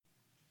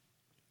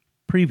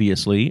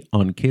Previously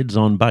on Kids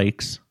on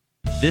Bikes.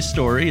 This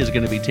story is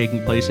going to be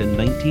taking place in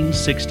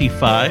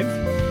 1965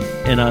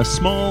 in a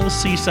small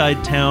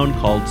seaside town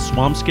called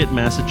Swampscott,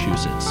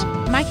 Massachusetts.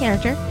 My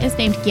character is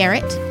named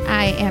Garrett.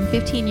 I am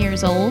 15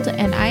 years old,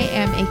 and I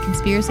am a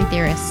conspiracy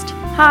theorist.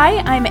 Hi,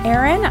 I'm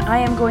Erin. I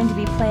am going to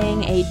be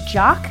playing a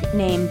jock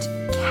named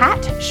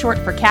Kat, short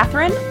for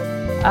Catherine.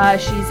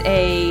 She's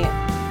a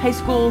high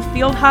school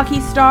field hockey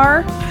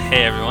star.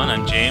 Hey everyone,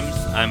 I'm James.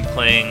 I'm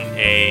playing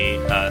a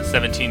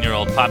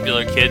 17-year-old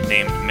popular kid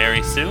named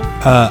Mary Sue.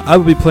 I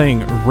will be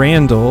playing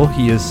Randall.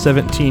 He is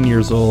 17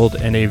 years old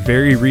and a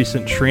very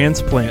recent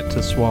transplant to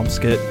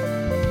Swampscott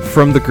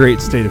from the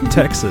great state of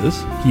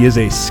Texas. He is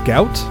a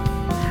scout.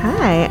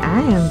 Hi,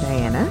 I am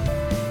Diana,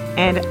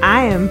 and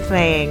I am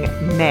playing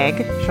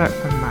Meg, short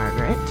for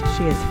Margaret.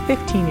 She is a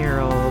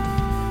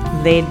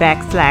 15-year-old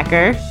laid-back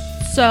slacker.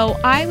 So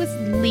I was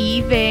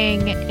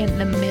leaving in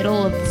the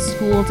middle of the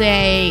school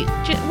day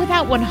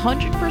without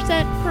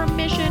 100%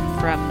 permission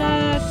from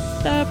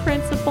the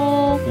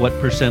principal. What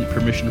percent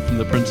permission from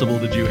the principal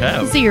did you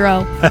have?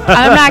 0.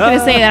 I'm not going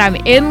to say that I'm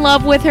in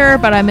love with her,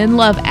 but I'm in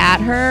love at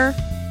her.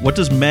 What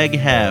does Meg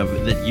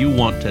have that you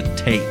want to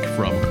take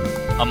from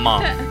her? A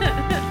mom.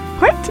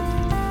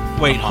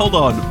 What? Wait, hold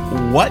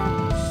on. What?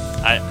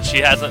 She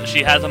has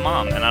a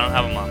mom, and I don't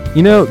have a mom.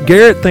 You know,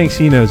 Garrett thinks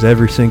he knows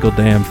every single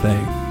damn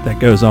thing that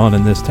goes on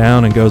in this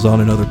town and goes on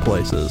in other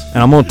places.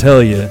 And I'm going to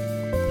tell you,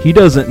 he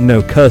doesn't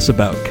know cuss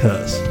about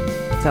cuss.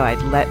 So I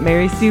let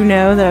Mary Sue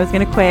know that I was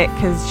going to quit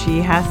because she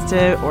has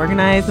to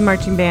organize the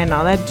marching band and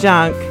all that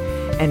junk.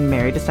 And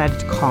Mary decided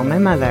to call my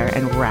mother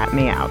and rat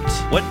me out.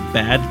 What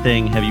bad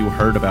thing have you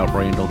heard about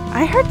Randall?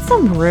 I heard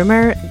some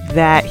rumor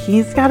that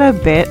he's got a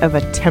bit of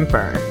a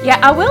temper. Yeah,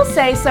 I will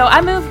say, so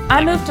I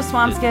moved to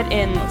Swampscott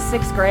in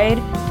 6th grade,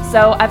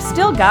 so I've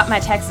still got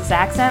my Texas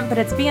accent, but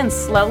it's being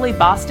slowly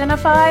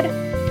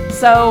Bostonified.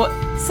 So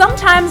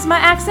sometimes my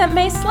accent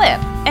may slip.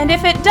 And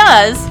if it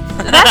does,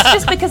 that's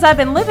just because I've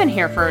been living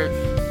here for,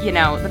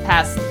 the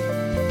past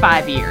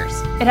 5 years.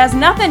 It has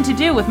nothing to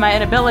do with my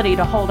inability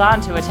to hold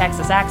on to a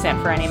Texas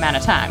accent for any amount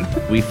of time.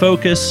 We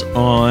focus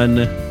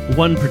on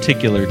one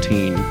particular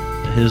teen.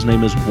 His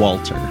name is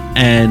Walter,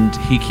 and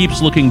he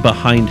keeps looking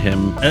behind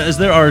him as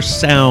there are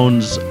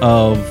sounds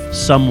of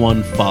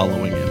someone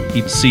following him.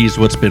 He sees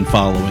what's been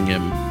following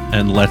him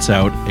and lets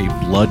out a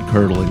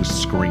blood-curdling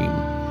scream.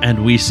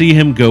 And we see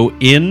him go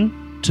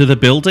in to the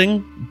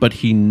building, but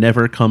he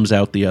never comes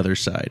out the other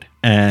side.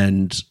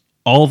 And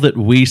all that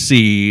we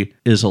see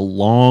is a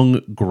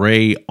long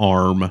gray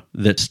arm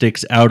that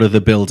sticks out of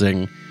the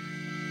building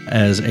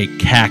as a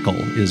cackle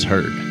is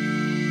heard.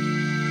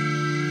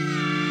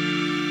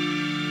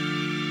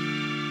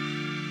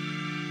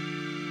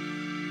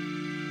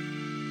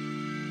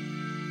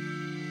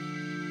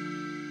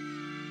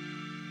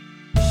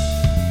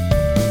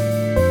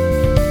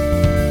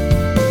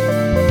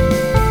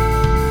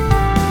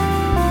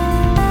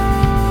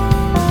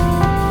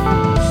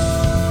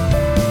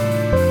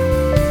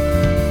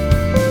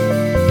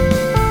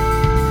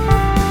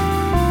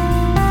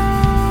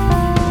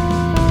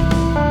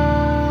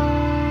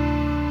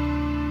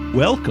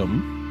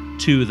 Welcome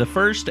to the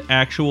first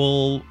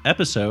actual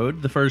episode,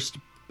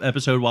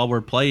 while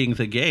we're playing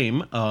the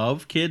game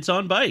of Kids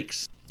on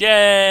Bikes.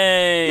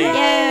 Yay!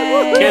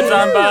 Yay! Kids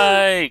on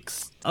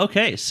Bikes!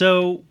 Okay,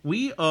 so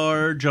we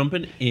are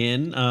jumping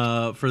in,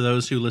 for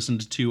those who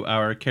listened to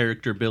our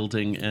character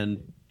building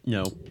and,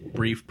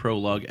 brief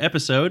prologue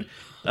episode.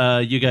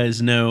 You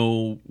guys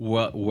know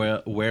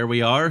where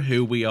we are,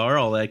 who we are,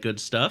 all that good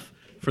stuff.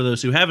 For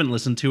those who haven't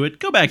listened to it,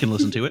 go back and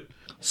listen to it.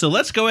 So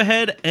let's go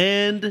ahead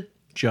and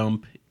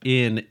jump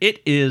in.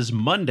 It is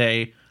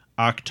Monday,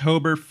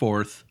 October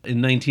 4th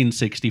in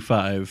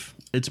 1965.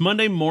 It's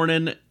Monday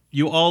morning.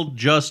 You all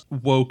just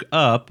woke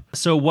up.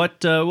 So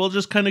we'll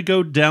just kind of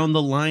go down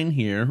the line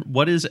here.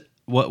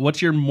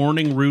 What's your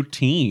morning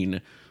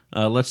routine?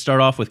 Let's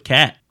start off with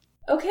Kat.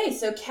 Okay,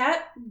 so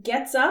Kat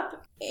gets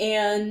up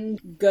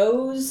and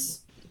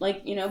goes,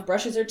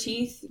 brushes her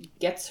teeth,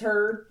 gets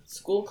her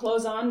school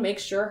clothes on,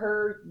 makes sure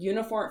her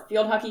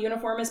field hockey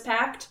uniform is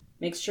packed,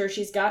 makes sure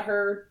she's got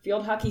her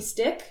field hockey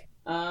stick.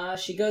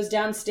 She goes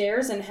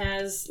downstairs and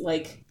has,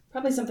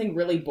 probably something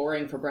really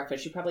boring for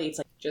breakfast. She probably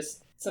eats,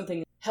 just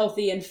something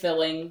healthy and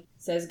filling,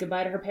 says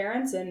goodbye to her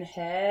parents, and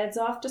heads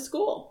off to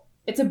school.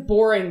 It's a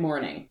boring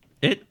morning.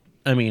 It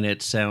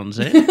sounds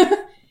it.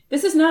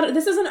 This is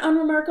an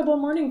unremarkable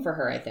morning for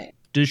her, I think.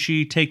 Does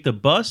she take the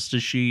bus?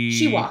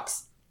 She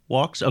walks.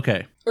 Walks?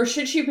 Okay. Or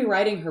should she be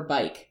riding her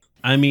bike?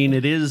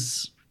 It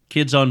is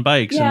kids on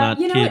bikes and not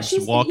kids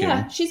walking.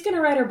 Yeah, she's going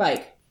to ride her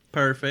bike.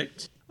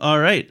 Perfect. All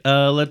right,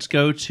 let's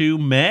go to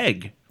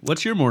Meg.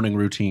 What's your morning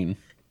routine?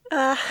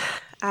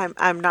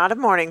 I'm not a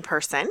morning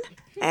person,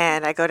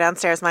 and I go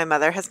downstairs. My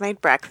mother has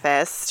made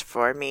breakfast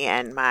for me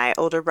and my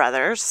older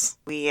brothers.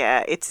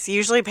 It's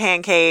usually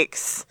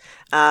pancakes,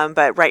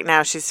 but right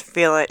now she's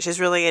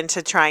really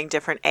into trying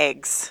different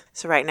eggs.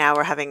 So right now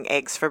we're having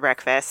eggs for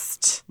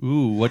breakfast.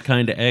 Ooh, what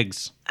kind of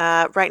eggs?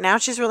 Right now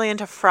she's really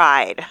into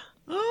fried.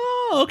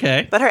 Oh,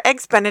 okay. But her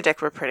eggs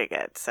Benedict were pretty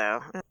good,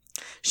 so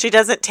She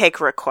doesn't take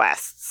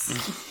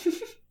requests.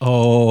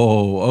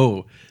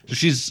 Oh. So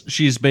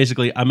she's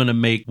basically, I'm gonna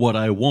make what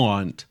I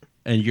want,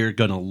 and you're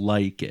gonna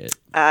like it.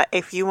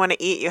 If you want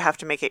to eat, you have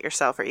to make it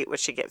yourself or eat what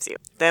she gives you.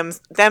 Them's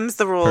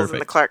the rules in the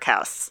Perfect. clerk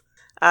house.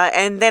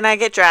 And then I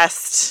get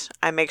dressed.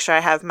 I make sure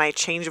I have my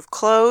change of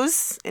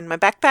clothes in my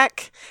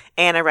backpack,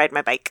 and I ride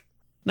my bike.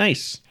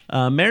 Nice.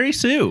 Mary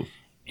Sue.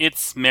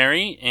 It's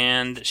Mary,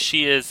 and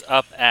she is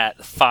up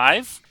at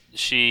 5.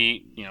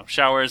 She,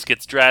 showers,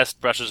 gets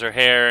dressed, brushes her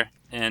hair,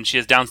 and she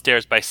is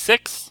downstairs by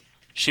 6.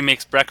 She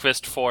makes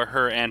breakfast for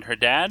her and her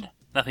dad.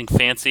 Nothing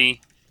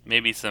fancy.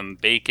 Maybe some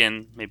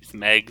bacon, maybe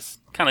some eggs.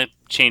 Kind of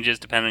changes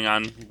depending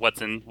on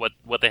what's in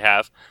what they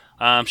have.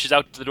 She's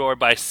out the door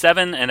by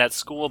 7 and at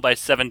school by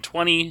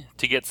 7:20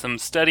 to get some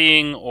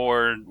studying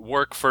or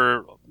work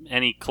for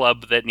any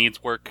club that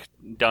needs work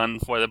done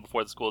before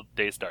the school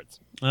day starts.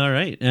 All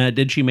right.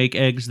 Did she make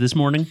eggs this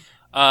morning?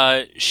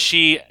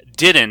 She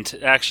didn't.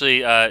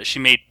 Actually, she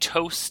made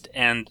toast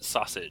and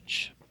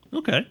sausage.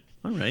 Okay.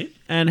 All right.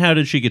 And how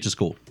did she get to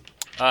school?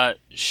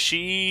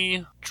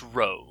 She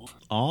drove.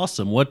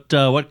 Awesome. What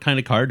kind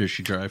of car does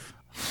she drive?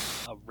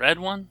 A red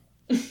one?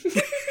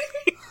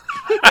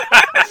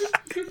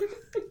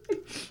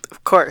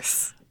 Of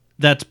course.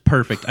 That's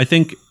perfect. I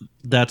think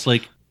that's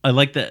I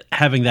like that,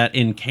 having that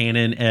in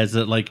canon as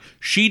that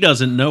she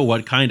doesn't know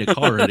what kind of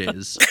car it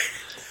is.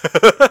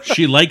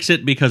 She likes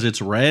it because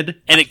it's red,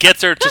 and it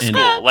gets her to and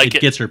school. it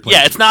gets her places.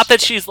 Yeah, it's not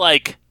that she's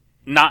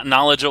not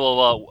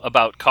knowledgeable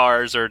about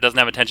cars or doesn't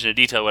have attention to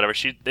detail or whatever.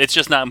 It's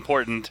just not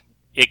important.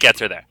 It gets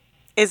her there.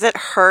 Is it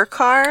her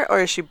car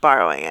or is she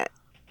borrowing it?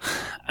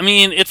 I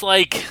mean, it's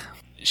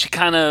she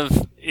kind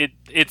of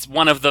it's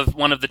one of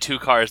the two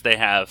cars they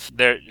have.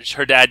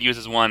 Her dad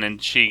uses one,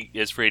 and she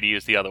is free to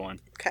use the other one.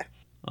 Okay.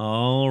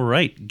 All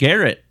right,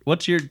 Garrett.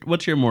 What's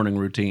your morning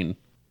routine?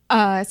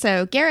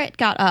 So Garrett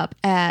got up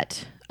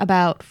at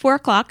about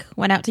 4:00,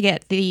 went out to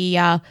get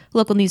the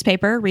local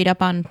newspaper, read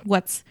up on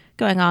what's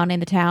going on in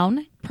the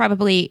town.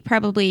 Probably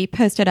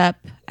posted up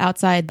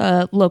outside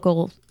the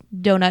local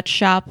donut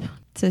shop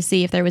to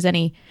see if there was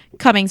any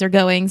comings or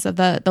goings of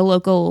the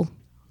local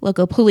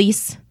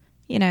police.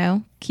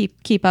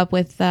 Keep up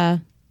with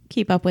the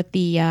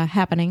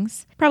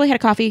happenings. Probably had a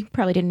coffee.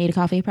 Probably didn't need a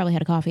coffee. Probably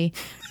had a coffee.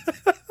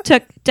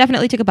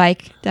 Definitely took a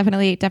bike.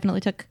 Definitely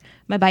took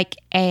my bike,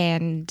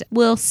 and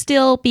will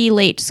still be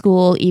late to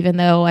school even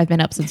though I've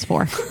been up since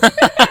 4.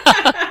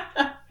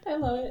 I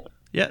love it.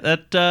 Yeah,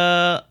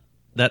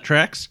 that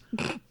tracks.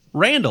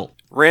 Randall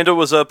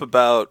was up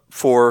about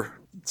 4,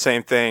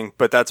 same thing,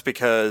 but that's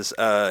because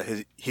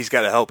he's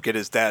got to help get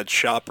his dad's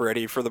shop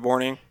ready for the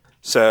morning.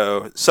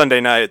 So Sunday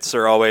nights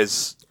are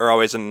always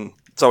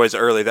it's always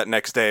early that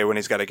next day when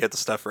he's got to get the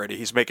stuff ready.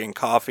 He's making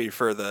coffee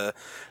for the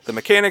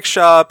mechanic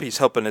shop. He's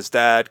helping his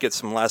dad get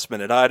some last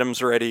minute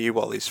items ready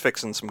while he's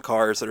fixing some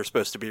cars that are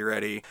supposed to be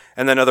ready.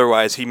 And then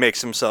otherwise he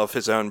makes himself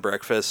his own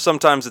breakfast.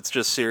 Sometimes it's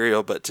just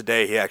cereal, but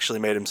today he actually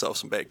made himself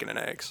some bacon and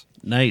eggs.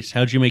 Nice.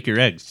 How'd you make your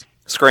eggs?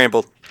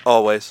 Scrambled,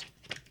 always.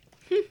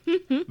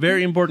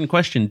 Very important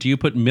question. Do you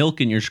put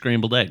milk in your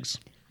scrambled eggs?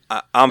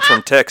 I'm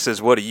from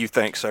Texas. What do you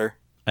think, sir?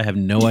 I have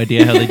no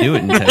idea how they do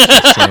it in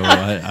Texas, so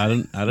I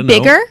don't know.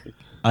 Bigger?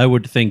 I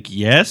would think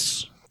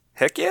yes.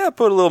 Heck yeah,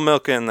 put a little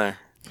milk in there.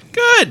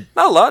 Good.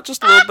 Not a lot,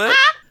 just a little bit.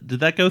 Did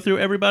that go through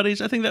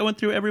everybody's? I think that went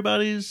through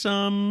everybody's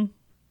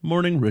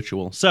morning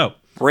ritual. So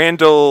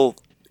Randall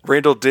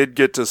did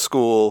get to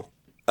school.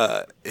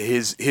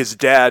 His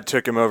dad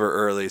took him over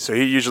early, so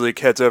he usually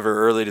heads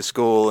over early to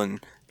school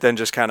and then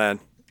just kind of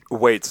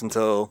waits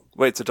until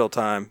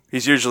time.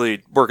 He's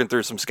usually working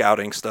through some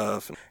scouting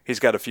stuff. He's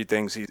got a few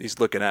things he's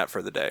looking at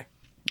for the day.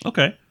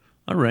 Okay.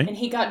 All right. And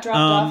he got dropped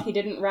off. He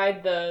didn't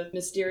ride the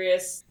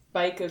mysterious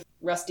bike of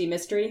Rusty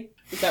Mystery.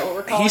 Is that what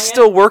we're calling He's it?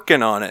 still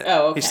working on it.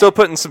 Oh, okay. He's still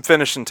putting some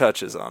finishing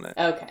touches on it.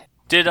 Okay.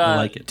 I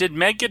like it. Did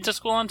Meg get to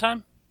school on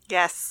time?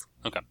 Yes.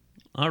 Okay.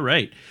 All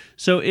right.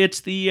 So it's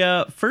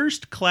the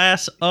first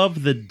class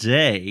of the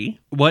day.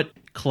 What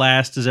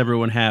class does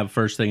everyone have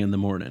first thing in the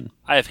morning?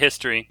 I have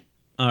history.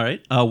 All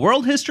right.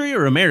 World history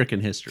or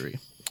American history?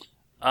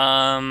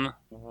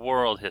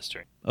 World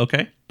history.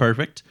 Okay.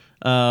 Perfect.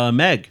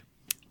 Meg.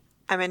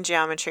 I'm in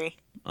geometry.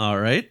 All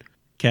right.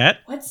 Kat.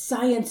 What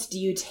science do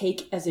you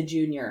take as a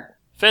junior?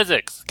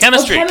 Physics.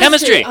 Chemistry. Oh,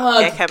 Chemistry.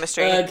 Ugh, Yeah,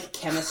 chemistry. Ugh,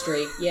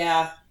 chemistry.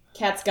 Yeah.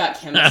 Kat's got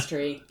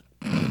chemistry.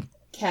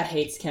 Kat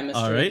hates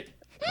chemistry. All right.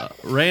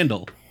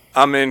 Randall.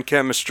 I'm in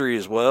chemistry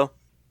as well.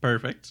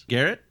 Perfect.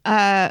 Garrett.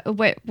 Where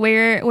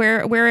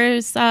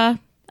is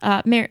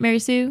Mary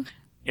Sue?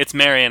 It's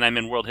Mary, and I'm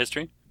in world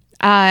history.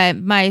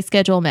 My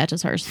schedule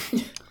matches hers.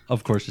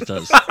 Of course it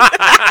does.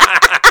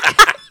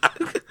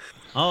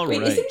 All Wait,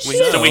 right. isn't she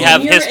So a we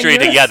have senior history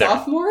and you're together. A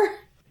sophomore?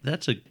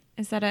 That's a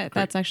Is that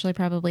that's actually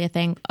probably a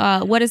thing.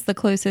 What is the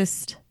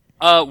closest?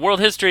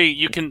 World history.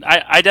 You can.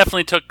 I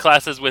definitely took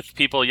classes with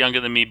people younger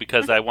than me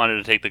because I wanted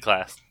to take the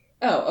class.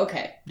 Oh,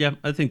 okay. yeah.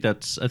 I think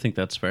that's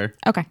fair.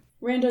 Okay.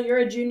 Randall, you're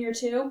a junior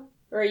too?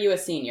 Or are you a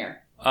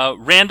senior?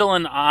 Randall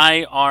and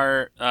I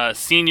are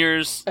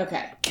seniors.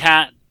 Okay.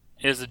 Kat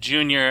is a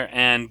junior,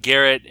 and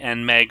Garrett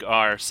and Meg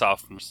are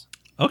sophomores.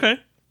 Okay.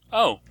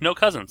 Oh, no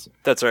cousins.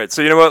 That's right.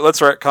 So you know what? Let's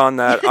retcon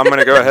that. I'm going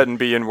to go ahead and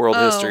be in world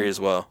history as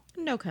well.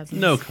 No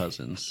cousins. No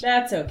cousins.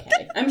 That's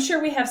okay. I'm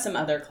sure we have some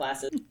other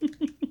classes.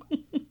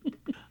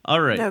 All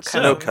right. No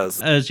So,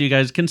 cousins. as you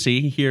guys can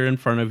see here in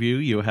front of you,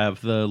 you have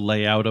the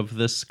layout of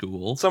the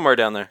school. Somewhere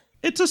down there.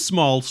 It's a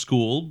small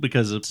school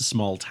because it's a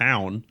small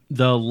town.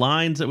 The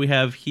lines that we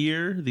have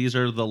here, these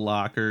are the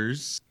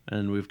lockers,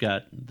 and we've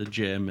got the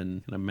gym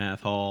and a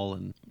math hall,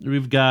 and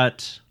we've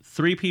got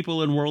 3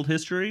 people in world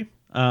history.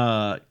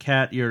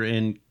 Kat, you're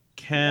in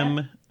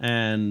chem,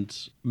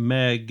 and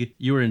Meg,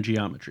 you were in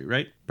geometry,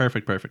 right?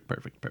 Perfect.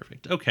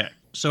 Okay.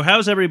 So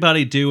how's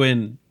everybody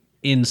doing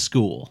in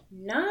school?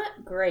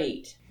 Not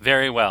great.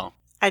 Very well.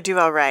 I do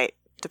all right.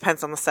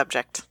 Depends on the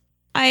subject.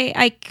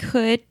 I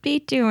could be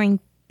doing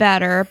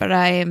better, but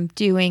I am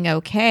doing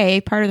okay.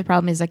 Part of the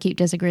problem is I keep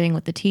disagreeing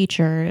with the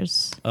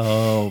teachers.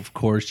 Oh, of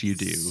course you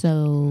do.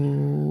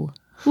 So,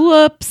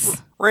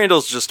 whoops.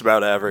 Randall's just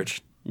about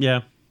average.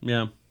 Yeah.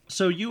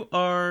 So you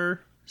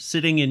are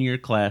sitting in your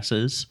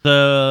classes.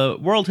 The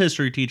world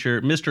history teacher,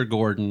 Mr.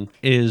 Gordon,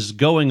 is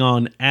going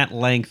on at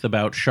length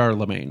about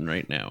Charlemagne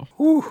right now.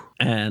 Whew.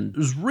 And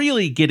is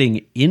really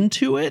getting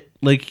into it.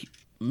 Like,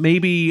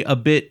 maybe a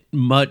bit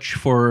much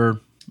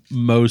for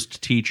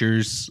most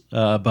teachers,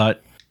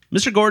 but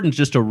Mr. Gordon's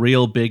just a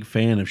real big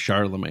fan of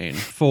Charlemagne.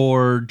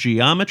 For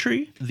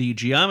geometry, the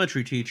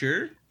geometry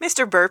teacher,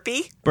 Mr.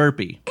 Burpee.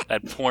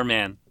 That poor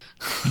man.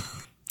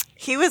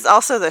 He was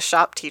also the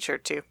shop teacher,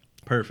 too.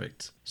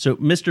 perfect. So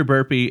Mr.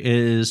 Burpee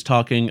is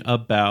talking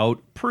about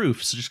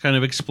proofs, just kind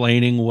of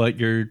explaining what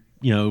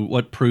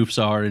what proofs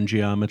are in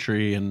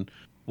geometry and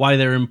why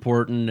they're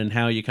important and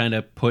how you kind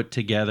of put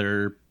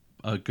together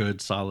a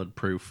good solid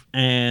proof.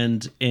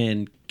 And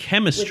in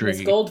chemistry,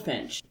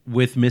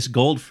 with Miss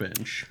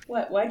Goldfinch.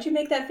 What? Why'd you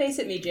make that face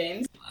at me,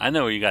 James? I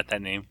know where you got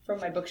that name. From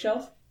my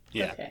bookshelf?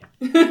 Yeah. Okay.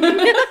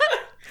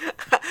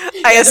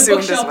 I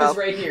assumed the as bookshelf well. is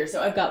right here,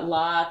 so I've got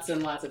lots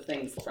and lots of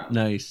things from.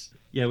 Nice.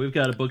 Yeah, we've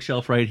got a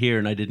bookshelf right here,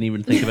 and I didn't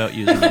even think about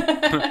using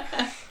it.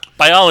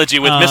 Biology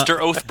with Mr.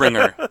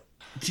 Oathbringer. Man,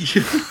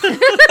 that's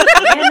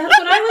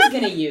what I was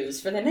going to use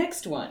for the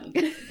next one.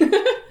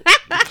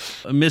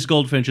 Miss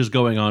Goldfinch is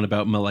going on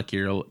about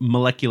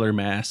molecular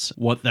mass,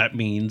 what that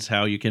means,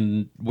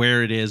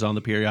 where it is on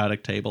the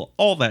periodic table,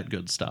 all that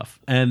good stuff.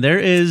 And there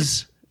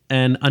is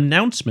an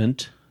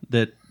announcement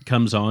that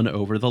comes on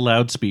over the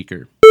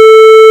loudspeaker.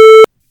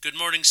 Good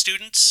morning,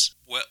 students.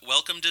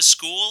 Welcome to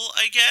school,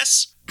 I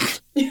guess.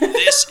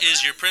 This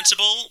is your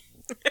principal,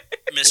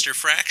 Mr.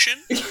 Fraction.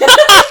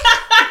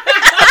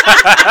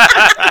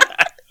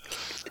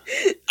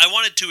 I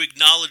wanted to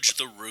acknowledge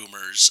the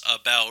rumors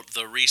about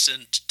the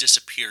recent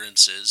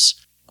disappearances,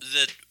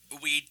 that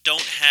we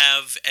don't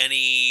have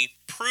any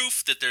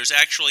proof that there's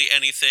actually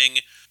anything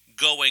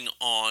going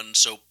on,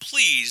 so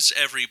please,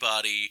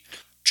 everybody,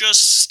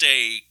 just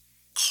stay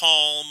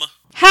calm.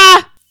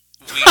 Ha!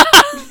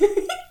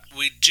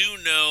 We do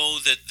know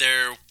that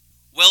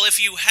if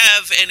you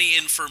have any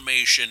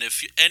information,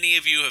 if any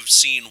of you have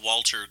seen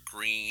Walter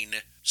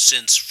Green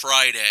since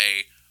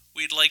Friday,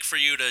 we'd like for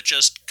you to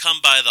just come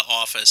by the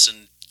office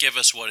and give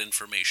us what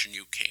information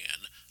you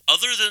can.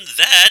 Other than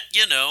that,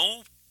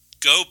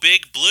 go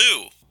Big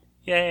Blue.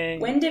 Yay.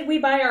 When did we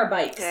buy our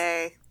bikes?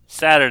 Okay.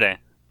 Saturday.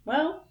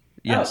 Well,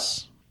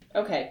 Yes.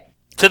 Okay.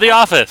 To the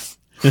office.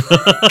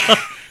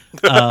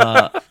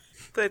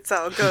 Let's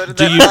all go to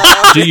Do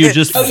the you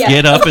just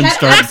get up and Kat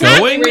start absolutely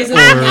going? raises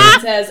her hand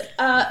and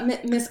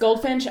says, Miss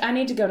Goldfinch, I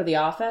need to go to the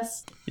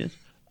office. Yes.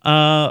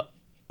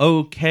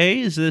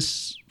 Okay, is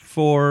this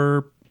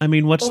for...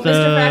 what's Well, the...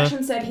 Mr.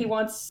 Fraction said he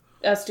wants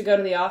us to go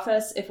to the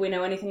office if we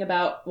know anything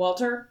about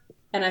Walter,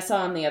 and I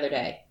saw him the other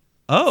day.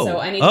 Oh, So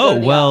I need to go to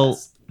the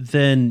office.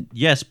 Then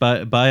yes,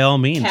 by all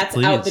means, Kat's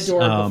please. out the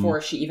door before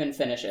she even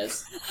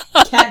finishes.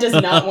 Kat does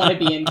not want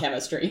to be in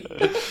chemistry.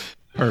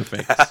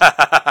 Perfect.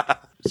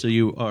 So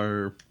you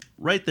are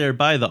right there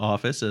by the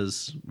office,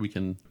 as we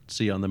can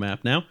see on the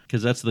map now,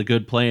 because that's the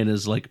good plan,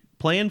 is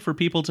plan for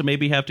people to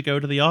maybe have to go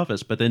to the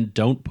office, but then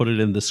don't put it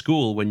in the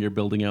school when you're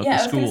building out the I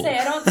was school. going to say,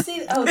 I don't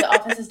see... Oh, the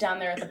office is down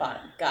there at the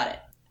bottom. Got it.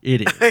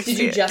 It is. Did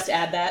you just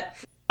add that?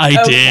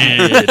 I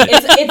did.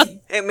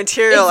 It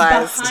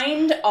materialized. It's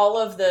behind all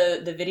of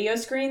the video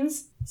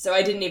screens, so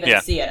I didn't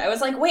even see it. I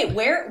was like, wait,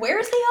 where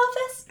is the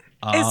office?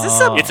 Is this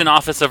a... It's an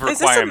office of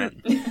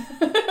requirement.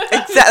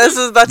 Exactly. This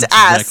was about to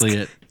ask. Exactly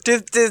it.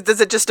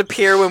 Does it just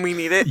appear when we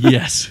need it?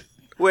 Yes.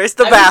 Where's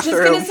the I bathroom?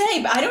 was just going to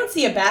say, but I don't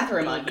see a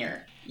bathroom on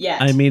here yet.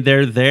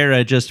 They're there.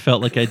 I just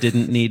felt like I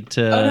didn't need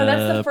to... Oh, no,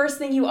 that's the first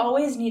thing you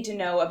always need to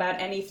know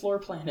about any floor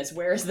plan is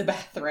where's the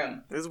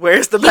bathroom.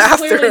 Where's the He's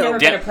bathroom? clearly never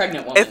been a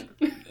pregnant woman.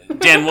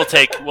 Dan, we'll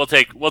take That's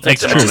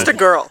the true. Just a moment.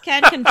 girl.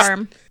 Can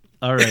confirm.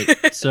 All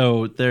right.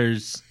 So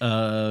there's,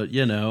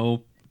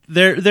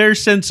 they're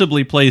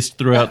sensibly placed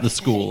throughout the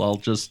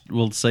school.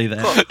 We'll say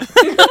that.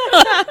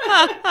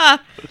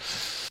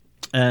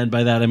 And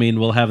by that,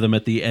 we'll have them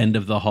at the end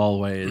of the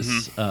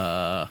hallways.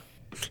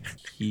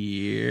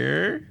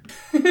 Here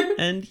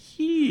and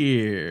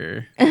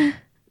here.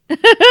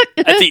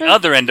 At the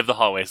other end of the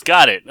hallways.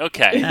 Got it.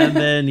 Okay. And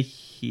then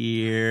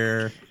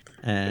here,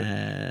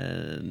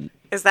 and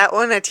Is that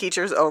one a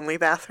teacher's only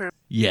bathroom?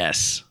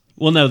 yes.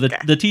 Well, no,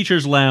 the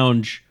teacher's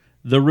lounge.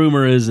 The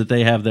rumor is that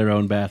they have their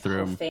own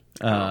bathroom,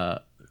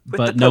 but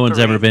the no one's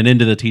ever potpourri. been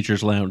into the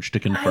teacher's lounge to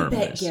I confirm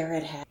bet this.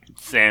 Garrett had.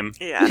 Same.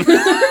 Yeah.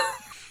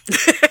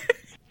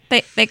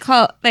 They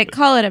call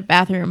it a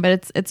bathroom,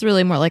 but it's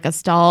really more like a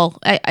stall.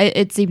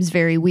 It seems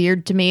very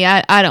weird to me.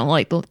 I don't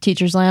like the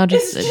teacher's lounge.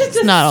 It's It's just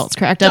a not all it's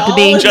cracked up to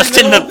be. stall in Just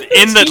in middle the of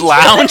the in the teacher.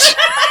 lounge.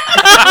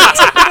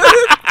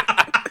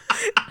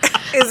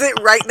 Is it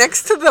right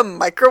next to the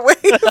microwave?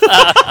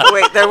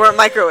 Wait, there weren't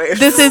microwaves.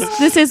 This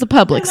is a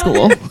public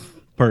school.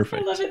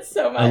 Perfect. I love it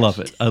so much. I love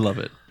it. I love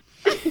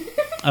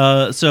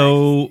it.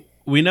 So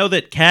we know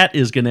that Kat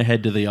is going to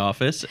head to the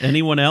office.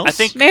 Anyone else? I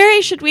think.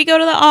 Mary, should we go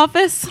to the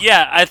office?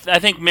 Yeah, I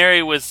think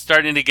Mary was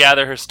starting to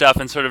gather her stuff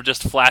and sort of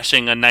just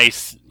flashing a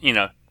nice,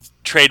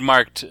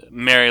 trademarked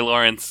Mary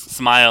Lawrence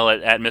smile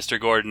at Mr.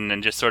 Gordon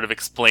and just sort of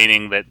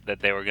explaining that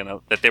they were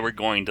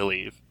going to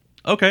leave.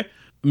 Okay.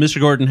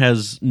 Mr. Gordon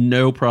has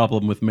no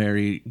problem with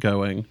Mary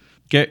going.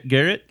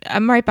 Garrett,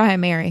 I'm right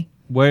behind Mary.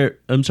 where?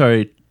 I'm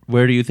sorry.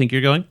 Where do you think you're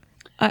going?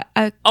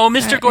 Oh,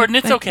 Mr. Gordon,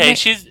 it's okay. I-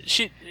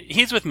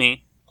 He's with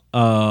me.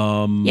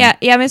 Yeah,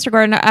 Mr.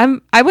 Gordon.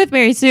 I'm with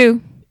Mary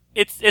Sue.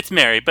 It's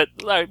Mary, but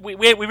we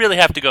really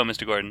have to go,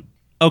 Mr. Gordon.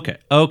 Okay.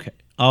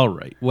 All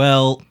right.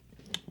 Well,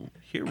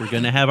 here we're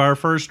going to have our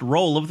first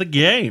roll of the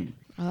game.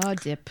 Oh,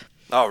 dip.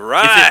 All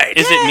right.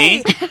 Is it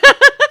me?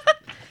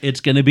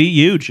 It's going to be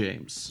you,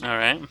 James. All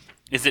right.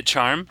 Is it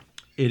charm?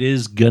 It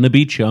is going to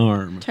be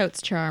charm.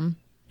 Totes charm.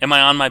 Am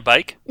I on my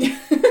bike?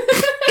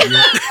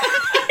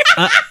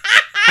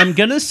 I'm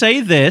going to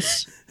say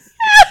this.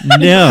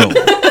 No.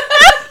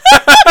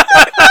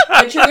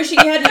 But you wish you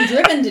hadn't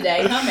driven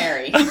today, huh,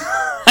 Mary?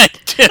 I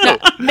do.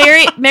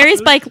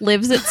 Mary's bike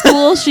lives at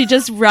school. She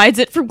just rides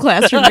it from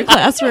classroom to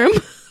classroom.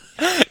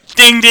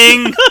 Ding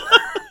ding.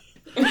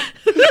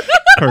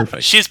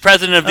 Perfect. She's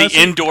president of the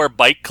indoor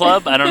bike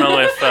club. I don't know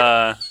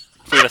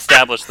if we've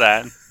established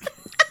that.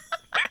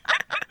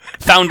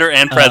 Founder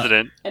and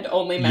president. And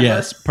only member.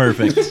 Yes,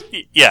 perfect.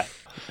 Yeah.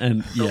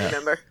 And yeah.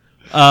 Remember.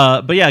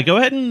 But yeah, go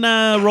ahead and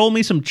roll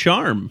me some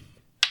charm.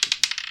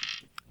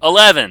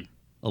 11.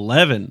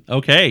 11.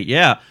 Okay,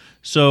 yeah.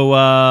 So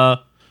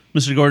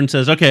Mr. Gordon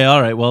says, "Okay,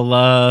 all right.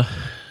 Well,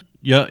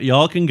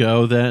 y'all can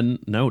go then."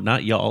 No,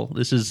 not y'all.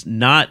 This is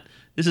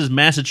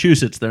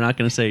Massachusetts. They're not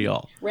going to say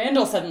y'all.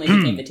 Randall suddenly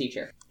became the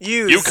teacher.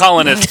 You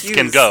colonists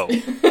can go.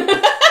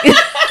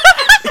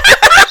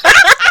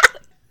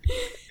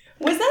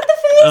 Was that the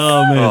face?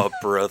 Oh man. Oh,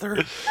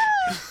 brother.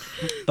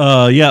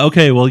 Yeah.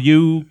 Okay. Well,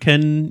 you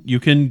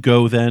can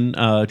go then.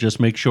 Just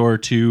make sure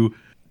to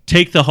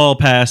take the hall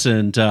pass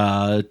and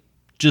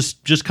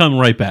just come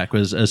right back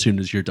as soon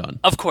as you're done.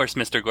 Of course,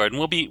 Mr. Gordon.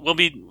 We'll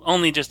be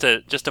only just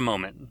a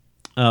moment.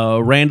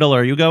 Randall,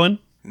 are you going?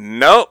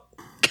 Nope.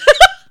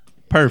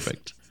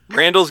 Perfect.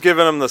 Randall's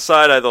giving him the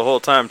side eye the whole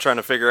time, trying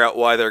to figure out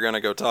why they're going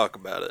to go talk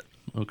about it.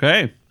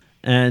 Okay.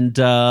 And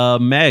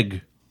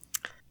Meg.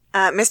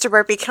 Mr.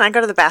 Burpee, can I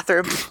go to the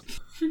bathroom?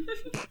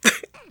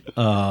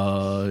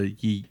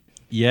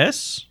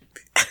 Yes.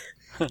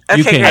 Okay,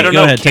 You can. great. I don't Go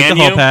know, ahead. Take can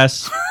the hall you?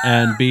 pass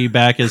and be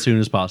back as soon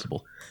as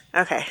possible.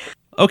 Okay.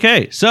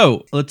 Okay.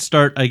 So let's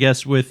start, I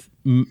guess, with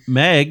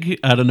Meg.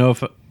 I don't know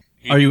if.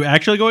 Are you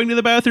actually going to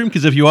the bathroom?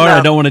 Because if you are, No.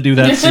 I don't want to do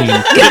that scene.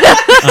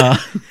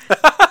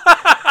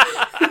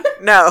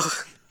 No.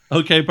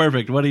 Okay,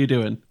 perfect. What are you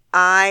doing?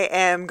 I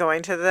am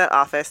going to the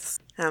office.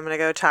 I'm going to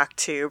go talk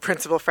to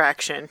Principal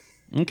Fraction.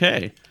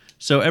 Okay.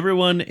 So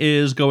everyone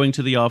is going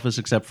to the office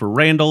except for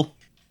Randall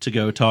to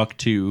go talk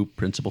to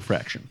Principal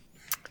Fraction.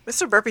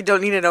 Mr. Burpee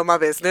don't need to know my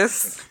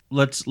business.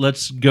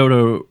 Let's go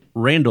to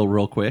Randall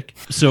real quick.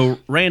 So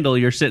Randall,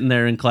 you're sitting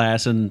there in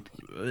class and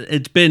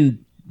it's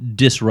been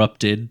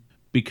disrupted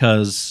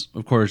because,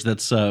 of course,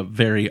 that's a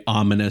very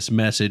ominous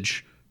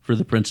message for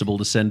the principal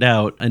to send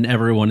out, and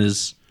everyone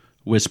is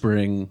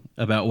whispering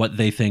about what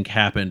they think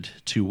happened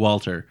to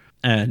Walter.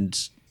 And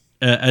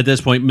at this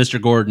point, Mr.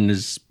 Gordon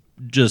is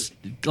just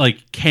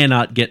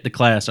cannot get the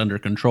class under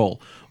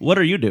control. What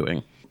are you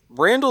doing?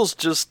 Randall's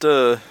just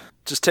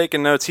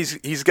taking notes.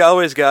 He's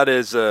always got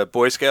his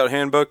Boy Scout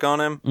handbook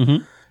on him.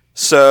 Mm-hmm.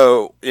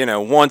 So,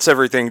 once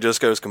everything just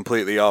goes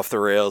completely off the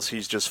rails,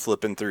 he's just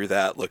flipping through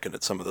that, looking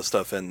at some of the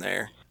stuff in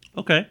there.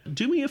 Okay.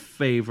 Do me a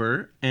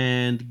favor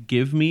and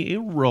give me a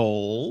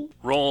roll.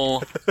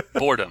 Roll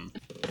boredom.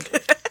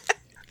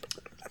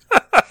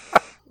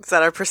 Is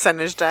that our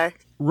percentage die?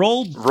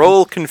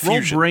 Roll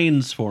confusion. Roll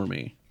brains for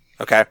me.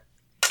 Okay.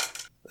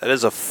 That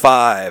is a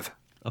 5.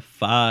 A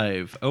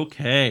 5.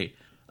 Okay.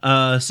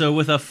 So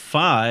with a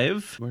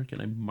 5, where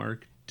can I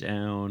mark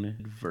down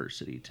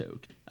adversity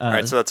token? All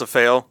right, so that's a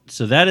fail.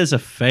 So that is a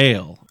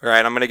fail. All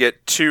right, I'm going to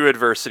get 2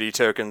 adversity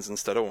tokens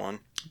instead of 1.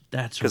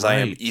 That's because right. I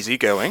am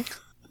easygoing.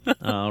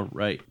 All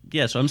right.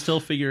 Yeah, so I'm still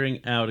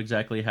figuring out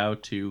exactly how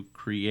to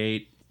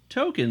create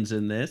tokens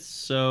in this.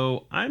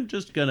 So I'm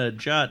just going to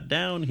jot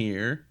down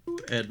here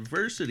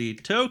adversity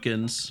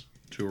tokens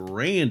to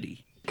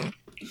Randy.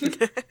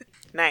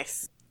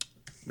 Nice.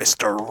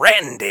 Mr.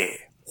 Randy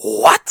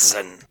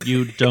Watson.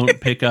 You don't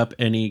pick up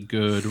any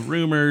good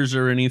rumors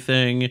or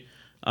anything.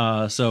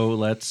 So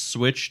let's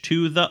switch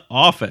to the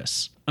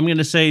office. I'm going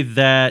to say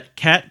that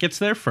Kat gets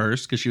there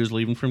first because she was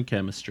leaving from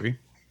chemistry.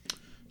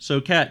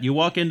 So, Kat, you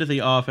walk into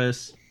the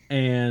office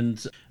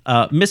and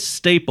Miss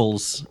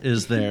Staples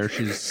is there.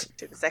 She's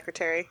To the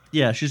secretary.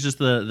 Yeah, she's just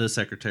the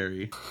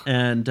secretary.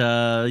 And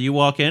you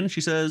walk in and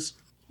she says,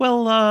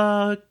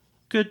 well,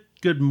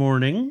 good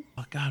morning.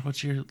 Oh, God,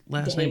 what's your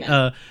last name?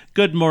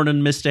 Good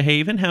morning, Miss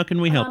DeHaven. How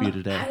can we help you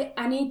today?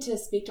 I need to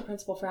speak to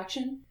Principal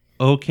Fraction.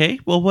 Okay,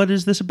 well, what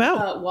is this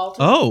about?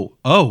 Walter.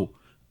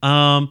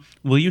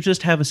 Will you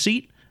just have a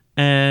seat?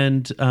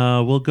 And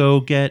we'll go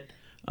get...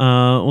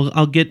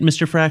 I'll get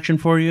Mr. Fraction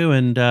for you,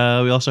 and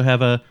we also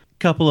have a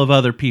couple of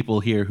other people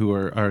here who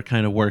are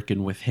kind of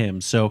working with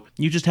him. So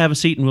you just have a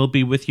seat, and we'll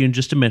be with you in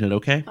just a minute,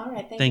 okay? All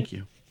right, Thank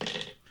you.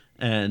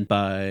 And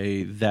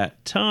by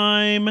that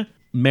time,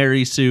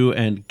 Mary Sue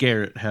and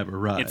Garrett have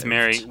arrived. It's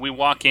Mary. We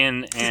walk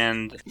in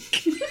and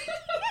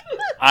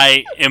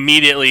I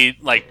immediately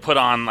put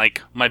on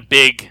my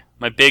big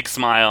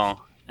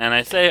smile and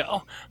I say,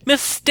 "Oh,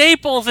 Miss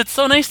Staples, it's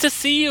so nice to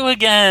see you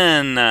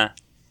again."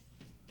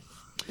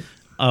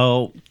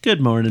 Oh,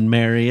 good morning,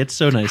 Mary. It's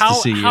so nice to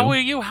see you. How are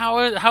you?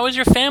 How is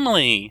your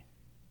family?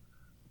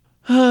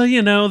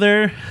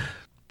 They're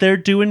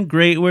doing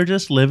great. We're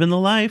just living the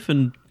life,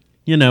 and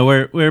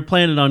we're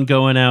planning on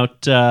going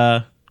out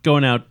to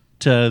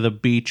the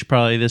beach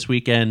probably this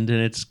weekend,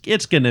 and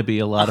it's gonna be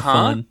a lot of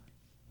fun.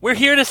 We're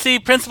here to see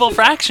Principal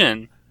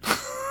Fraction.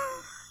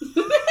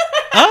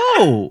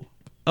 Oh,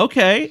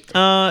 okay.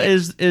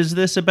 Is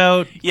this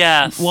about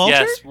Walter?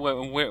 Yes.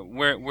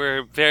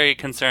 We're very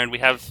concerned. We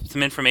have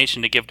some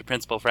information to give to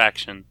Principal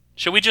Fraction.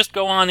 Should we just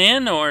go on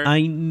in, or?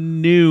 I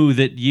knew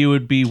that you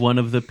would be one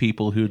of the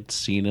people who'd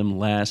seen him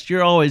last.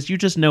 You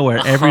just know where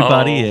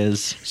everybody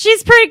is.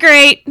 She's pretty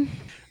great.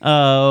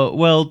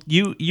 Well,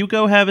 you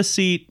go have a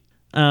seat.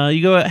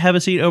 You go have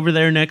a seat over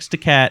there next to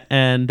Kat,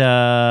 and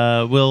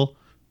we'll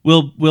be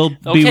with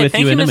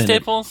thank you in a Miss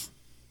minute. Staples.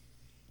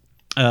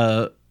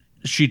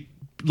 She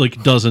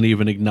doesn't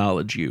even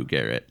acknowledge you,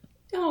 Garrett.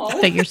 Oh,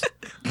 Figures.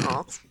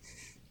 Oh.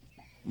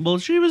 Well,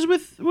 she was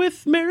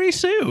with Mary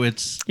Sue.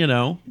 It's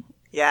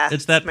Yeah.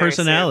 it's that Mary Sue.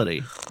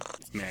 personality.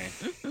 It's Mary.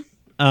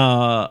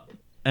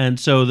 And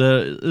so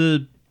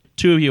the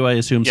two of you, I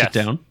assume, sit Yes.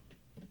 down.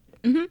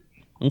 Mm-hmm.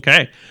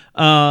 Okay.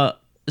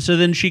 So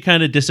then she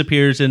kind of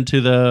disappears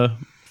into the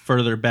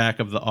further back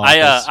of the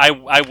office.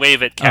 I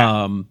wave at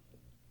Kat.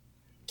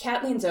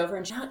 Kat leans over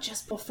and not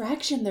just for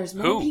Fraction. There's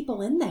more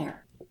people in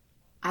there.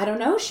 I don't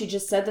know. She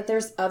just said that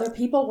there's other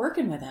people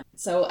working with him.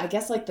 So I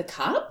guess the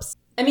cops?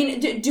 I mean,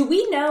 do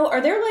we know? Are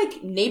there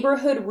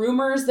neighborhood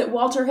rumors that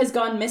Walter has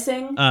gone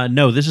missing?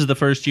 No, this is the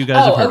first you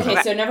guys have heard okay.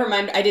 of. So never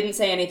mind. I didn't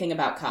say anything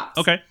about cops.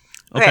 Okay.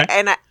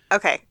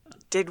 Okay.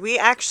 Did we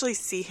actually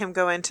see him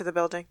go into the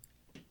building?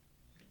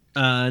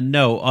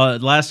 No.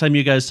 Last time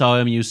you guys saw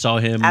him, you saw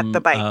him At the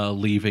bike.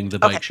 Leaving the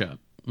bike shop.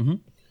 Mm-hmm.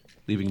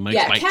 Leaving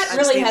Mike's bike. Kat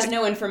really has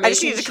no information. I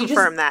just need to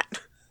confirm that.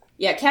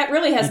 Yeah, Kat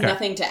really has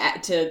nothing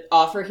to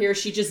offer here.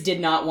 She just did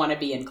not want to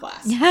be in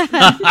class. Fair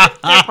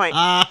point.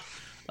 I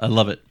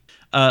love it.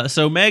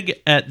 So,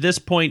 Meg, at this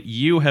point,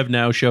 you have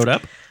now showed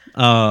up.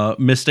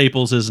 Miss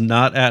Staples is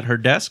not at her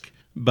desk,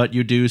 but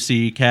you do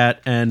see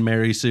Kat and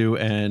Mary Sue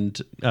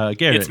and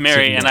Garrett. It's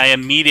Mary, sitting and there. I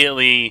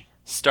immediately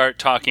start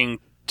talking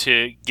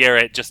to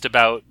Garrett just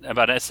about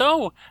it.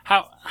 So,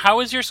 how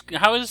is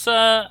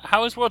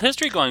world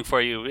history going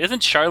for you?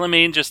 Isn't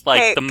Charlemagne just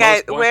Hey, the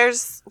guys,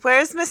 most?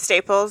 where's Miss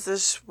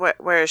Staples?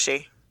 Where is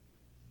she?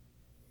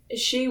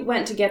 She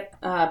went to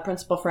get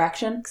Principal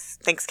Fraction.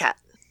 Thanks, Kat.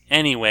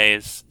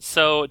 Anyways,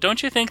 so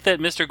don't you think that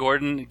Mr.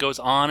 Gordon goes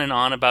on and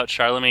on about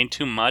Charlemagne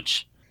too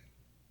much?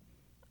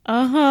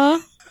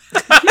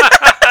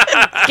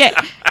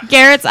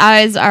 Garrett's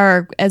eyes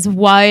are as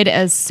wide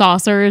as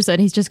saucers, and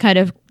he's just kind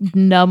of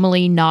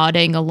numbly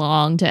nodding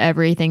along to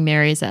everything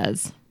Mary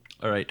says.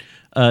 All right.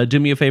 Do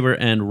me a favor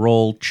and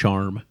roll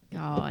charm.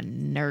 Oh,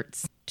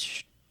 nerds.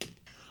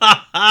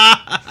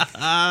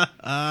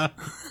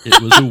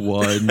 It was a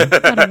 1.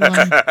 What a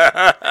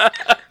one.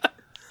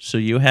 So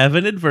you have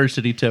an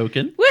adversity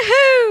token.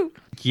 Woohoo!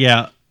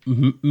 Yeah,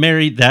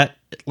 Mary, that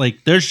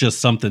there's just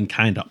something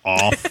kind of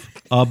off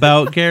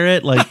about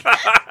Garrett.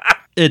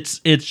 It's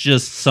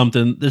just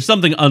something. There's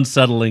something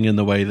unsettling in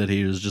the way that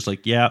he was just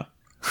yeah,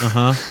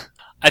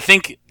 I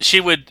think she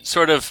would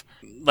sort of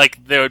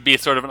there would be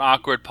sort of an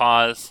awkward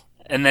pause,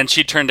 and then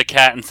she'd turn to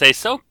Kat and say,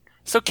 "So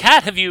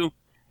Kat, have you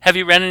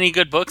read any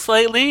good books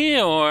lately?"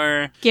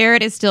 Or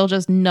Garrett is still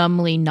just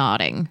numbly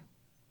nodding.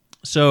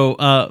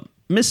 So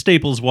Miss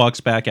Staples walks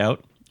back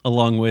out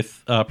along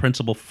with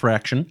Principal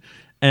Fraction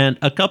and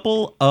a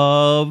couple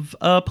of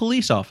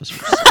police officers.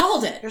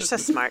 Called it. You're so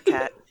smart,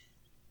 Kat.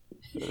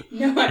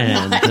 No, I'm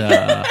And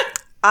not.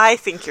 I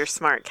think you're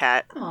smart,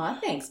 Kat. Aw,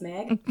 thanks,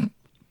 Meg.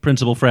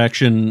 Principal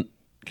Fraction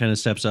kind of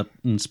steps up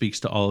and speaks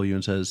to all of you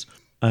and says,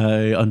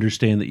 I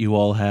understand that you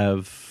all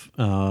have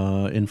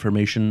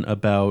information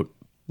about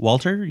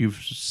Walter, you've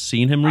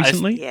seen him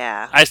recently?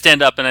 Yeah. I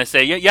stand up and I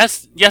say,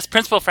 yes,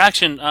 Principal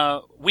Fraction.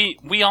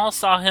 We all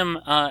saw him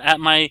at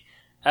my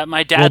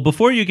dad. Well,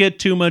 before you get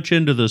too much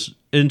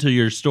into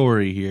your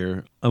story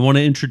here, I want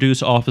to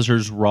introduce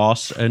Officers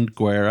Ross and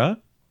Guerra,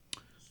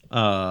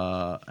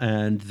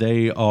 and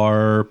they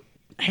are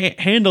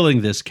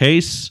handling this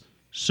case.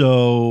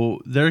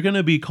 So they're going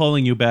to be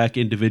calling you back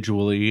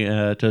individually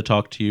to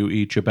talk to you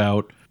each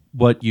about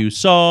what you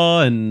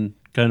saw and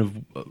kind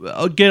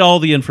of get all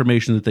the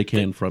information that they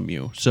can from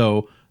you.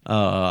 So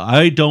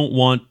I don't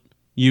want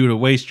you to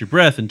waste your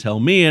breath and tell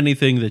me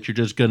anything that you're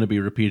just going to be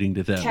repeating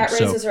to them. Kat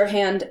raises her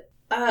hand.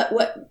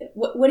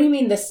 What do you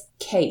mean this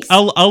case?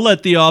 I'll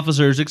let the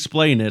officers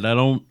explain it. I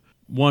don't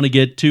want to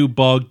get too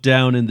bogged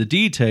down in the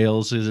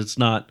details, as it's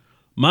not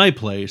my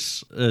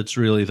place. It's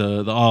really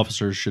the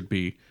officers should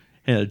be.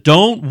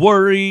 Don't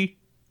worry,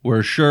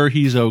 we're sure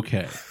he's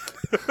okay.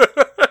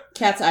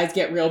 Kat's eyes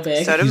get real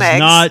big. So do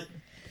Meg's.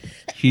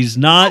 He's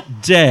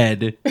not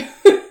dead.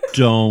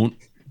 Don't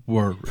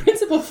worry.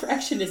 Principal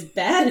Fraction is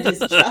bad at his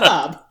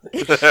job. He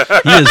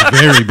is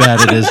very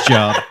bad at his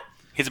job.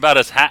 He's about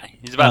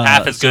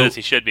half as good as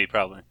he should be,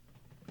 probably.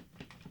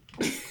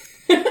 Maybe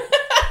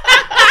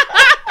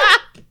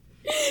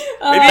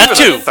even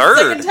two. a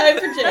third. Second time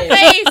for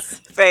James.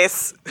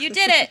 Face. You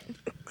did it.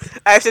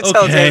 I have to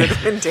tell Okay. David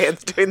when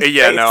Dan's doing the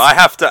Yeah, face. no, I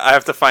have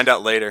to find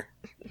out later.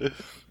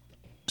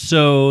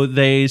 So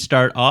they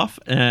start off,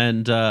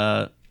 and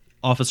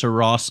Officer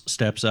Ross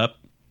steps up,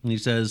 and he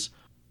says,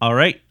 "All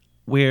right,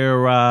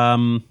 we're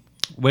going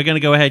to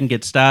go ahead and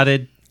get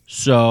started.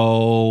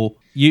 So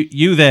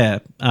you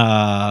there?"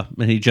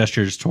 And he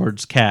gestures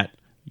towards Kat.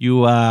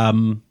 "You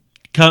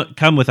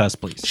come with us,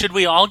 please." Should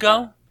we all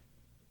go?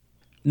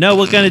 No,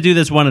 we're going to do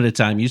this one at a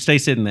time. You stay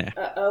sitting there.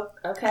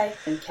 Okay.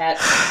 And Kat,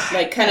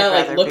 kind I'd of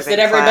rather looks be at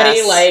in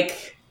everybody class.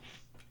 like,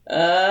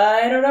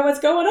 I don't know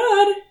what's going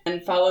on,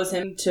 and follows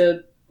him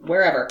to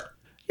wherever.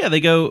 Yeah,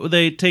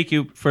 they take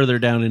you further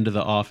down into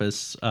the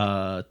office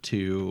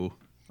to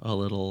a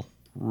little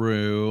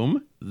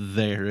room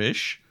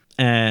there-ish.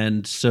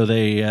 And so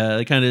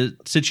they kind of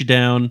sit you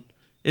down.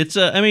 It's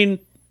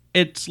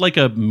it's like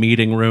a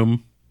meeting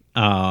room.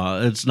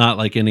 It's not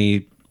like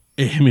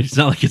it's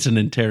not like it's an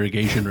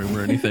interrogation room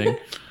or anything.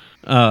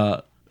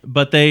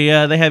 But they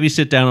have you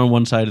sit down on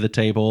one side of the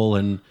table,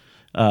 and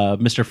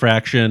Mr.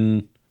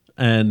 Fraction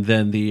and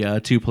then the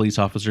two police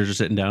officers are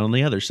sitting down on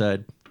the other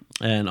side.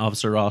 And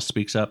Officer Ross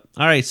speaks up.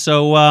 "All right,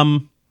 so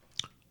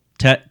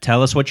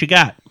tell us what you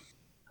got."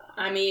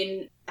 I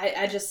mean,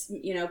 I just,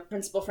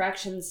 Principal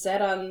Fraction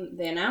said on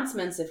the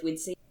announcements if we'd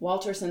seen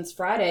Walter since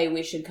Friday,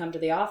 we should come to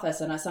the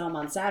office, and I saw him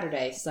on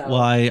Saturday, so... Well,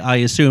 I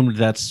assumed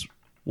that's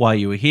why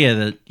you were here,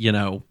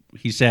 that,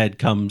 he said,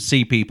 come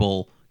see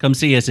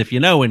us if you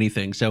know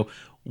anything. So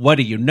what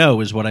do you know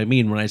is what I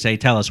mean when I say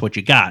tell us what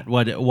you got.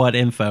 What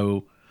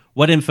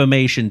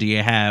information do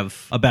you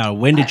have about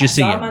when did you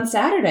see I saw him? him on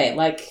Saturday,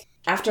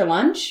 after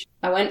lunch.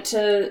 I went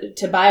to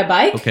buy a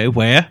bike. Okay,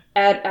 where?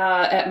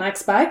 At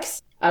Mike's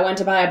Bikes. I went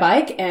to buy a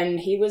bike, and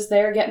he was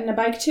there getting a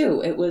bike,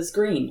 too. It was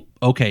green.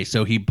 Okay,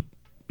 so he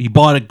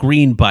bought a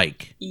green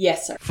bike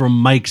Yes, sir. from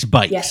Mike's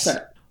Bikes. Yes,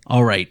 sir.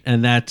 All right,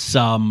 and that's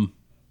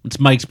it's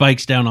Mike's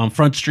Bikes down on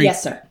Front Street?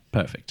 Yes, sir.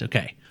 Perfect,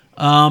 okay.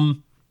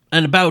 And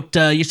about,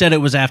 you said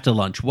it was after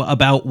lunch.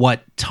 About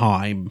what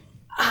time?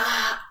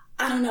 I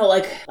don't know,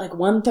 like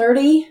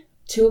 1:30,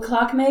 2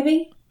 o'clock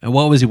maybe? And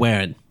what was he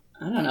wearing?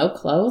 I don't know,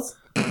 clothes?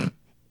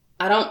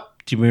 I don't...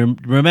 Do you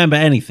remember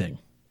anything?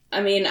 I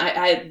mean,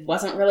 I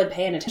wasn't really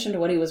paying attention to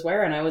what he was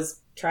wearing. I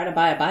was trying to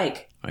buy a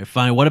bike. All right,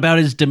 fine. What about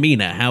his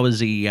demeanor? How is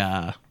he,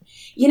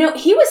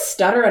 He was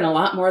stuttering a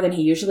lot more than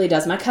he usually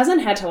does. My cousin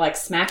had to,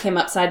 smack him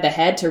upside the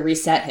head to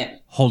reset him.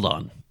 Hold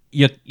on.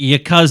 Your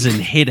cousin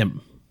hit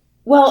him.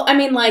 Well, I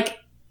mean,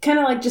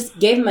 just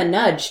gave him a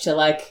nudge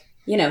to,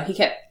 he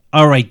kept...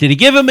 All right, did he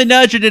give him a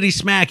nudge or did he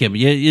smack him?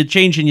 You're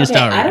changing your Okay,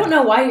 story. I don't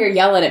know why you're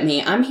yelling at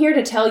me. I'm here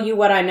to tell you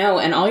what I know,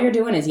 and all you're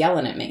doing is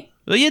yelling at me.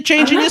 Well, you're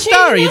changing I'm your not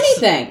story. changing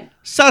It's anything.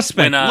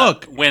 suspect.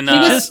 Look, When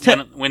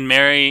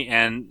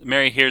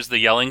Mary hears the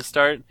yelling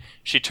start,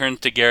 she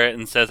turns to Garrett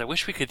and says, "I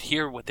wish we could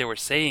hear what they were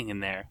saying in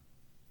there."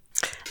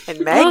 And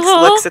Megs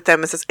looks at them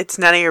and says, "It's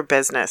none of your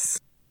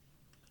business."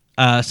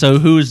 So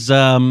who's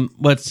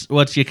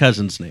what's your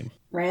cousin's name?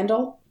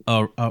 Randall?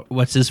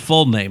 What's his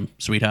full name,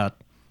 sweetheart?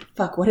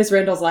 Fuck, what is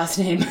Randall's last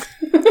name?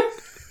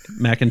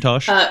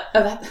 Macintosh.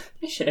 I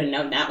should have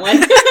known that one.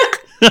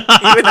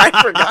 Even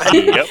I forgot.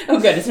 Yep. Oh,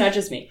 good, it's not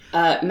just me.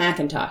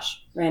 Macintosh.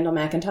 Randall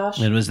Macintosh?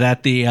 And was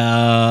that the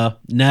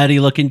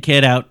natty-looking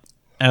kid out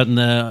in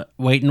the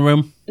waiting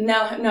room?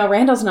 No,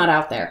 Randall's not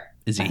out there.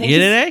 Is he I think here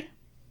he's- today?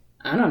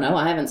 I don't know.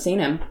 I haven't seen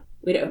him.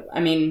 We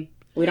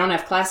don't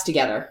have class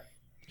together.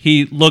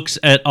 He looks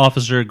at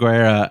Officer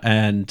Guerra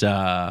and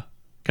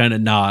kind of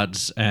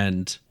nods,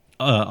 and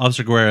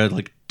Officer Guerra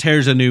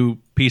tears a new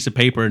piece of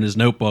paper in his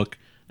notebook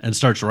and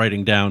starts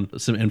writing down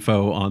some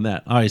info on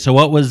that. All right, so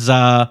what was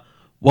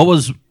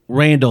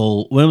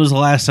Randall? When was the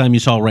last time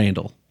you saw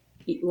Randall?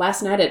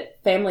 Last night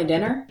at family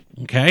dinner?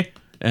 Okay,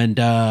 and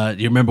do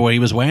you remember what he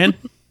was wearing?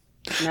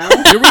 No?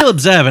 You're real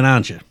observant,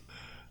 aren't you?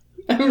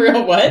 I'm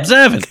real what?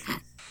 Observant.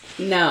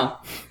 No.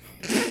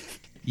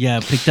 Yeah,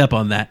 picked up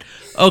on that.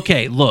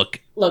 Okay, look.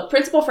 Look,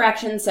 Principal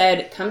Fraction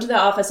said, come to the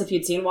office if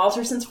you'd seen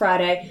Walter since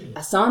Friday.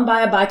 I saw him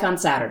buy a bike on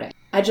Saturday.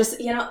 I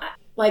just, I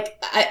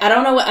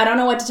don't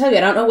know what to tell you.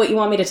 I don't know what you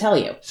want me to tell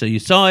you. So you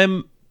saw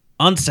him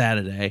on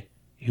Saturday.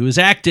 He was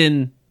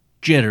acting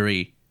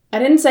jittery. I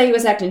didn't say he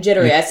was acting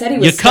jittery. I said he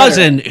was Your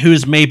cousin,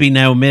 who's maybe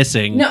now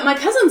missing, No, my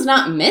cousin's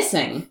not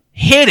missing.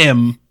 hit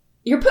him.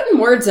 You're putting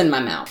words in my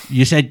mouth.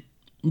 You said,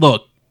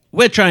 look,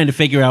 we're trying to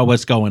figure out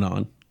what's going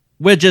on.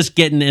 We're just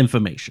getting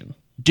information.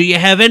 Do you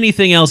have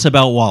anything else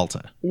about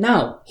Walter?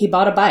 No, he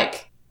bought a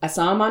bike. I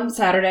saw him on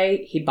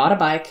Saturday. He bought a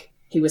bike.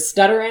 He was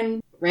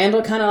stuttering.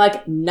 Randall kind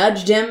of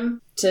nudged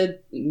him to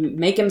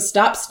make him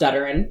stop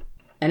stuttering.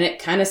 And it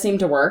kind of seemed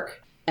to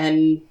work.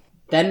 And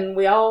then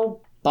we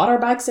all bought our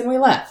bikes and we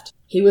left.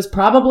 He was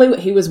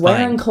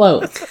wearing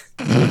clothes.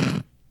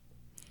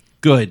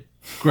 Good.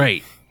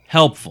 Great.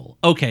 Helpful.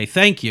 Okay,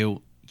 thank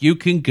you. You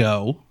can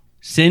go.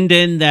 Send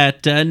in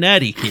that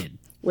nerdy kid.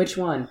 Which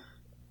one?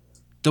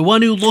 The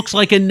one who looks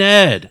like a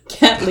nerd.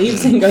 Cat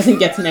leaves and goes and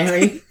gets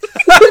Mary.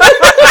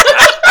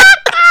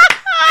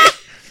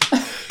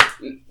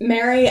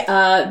 Mary,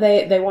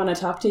 they want to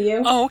talk to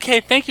you. Oh,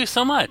 okay. Thank you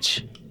so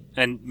much.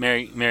 And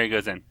Mary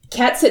goes in.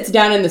 Cat sits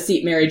down in the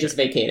seat Mary just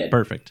vacated.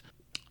 Perfect.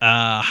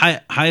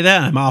 Hi there.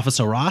 I'm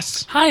Officer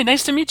Ross. Hi,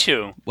 nice to meet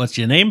you. What's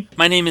your name?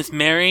 My name is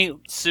Mary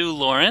Sue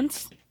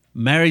Lawrence.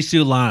 Mary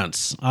Sue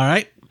Lance. All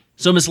right.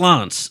 So, Miss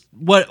Lance,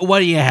 what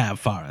do you have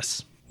for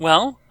us?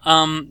 Well,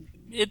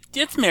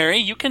 it's Mary.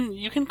 You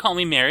can call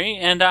me Mary.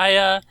 And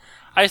I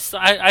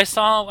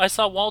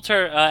saw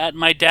Walter at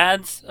my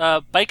dad's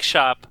bike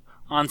shop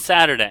on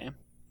Saturday.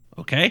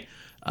 Okay.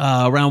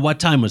 Around what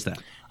time was that?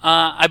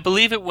 I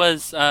believe it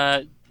was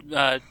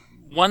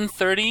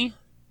 1:30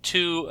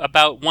 to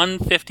about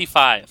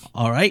 1:55.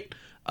 All right.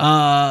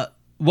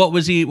 What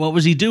was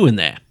he doing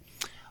there?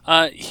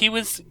 He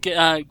was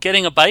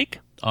getting a bike.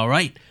 All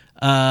right.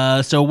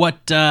 So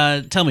what?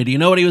 Tell me. Do you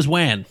know what he was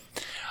wearing?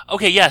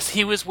 Okay. Yes,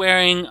 he was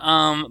wearing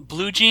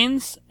blue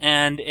jeans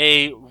and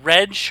a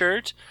red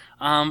shirt,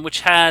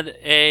 which had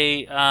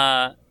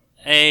a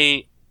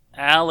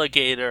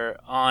alligator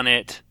on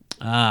it.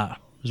 He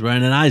was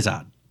wearing an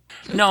Izod.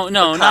 No,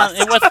 not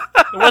it was.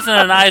 It wasn't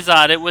an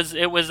Izod. It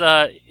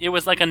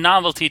was like a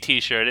novelty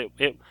T-shirt.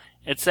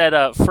 It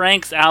said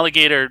Frank's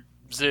Alligator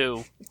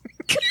Zoo.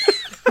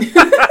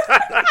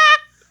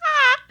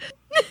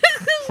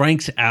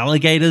 Frank's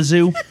Alligator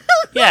Zoo?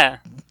 Yeah,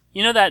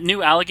 you know that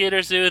new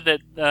alligator zoo that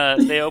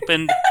they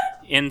opened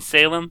in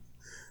Salem.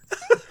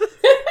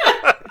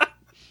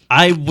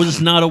 I was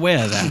not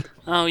aware of that.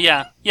 Oh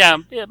yeah.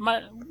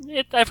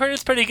 I've heard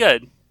it's pretty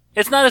good.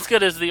 It's not as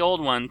good as the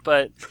old one,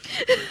 but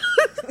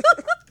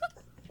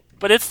it's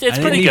pretty good. I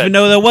didn't even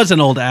know there was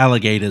an old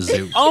alligator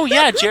zoo. Oh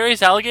yeah,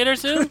 Jerry's Alligator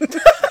Zoo.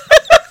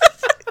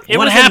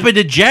 What happened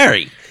to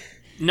Jerry?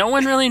 No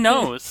one really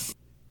knows.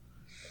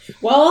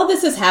 While all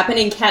this is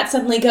happening, Kat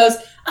suddenly goes,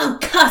 "Oh,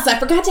 cuss! I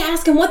forgot to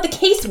ask him what the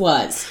case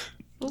was."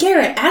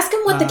 Garrett, ask him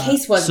what the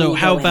case was. So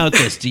how about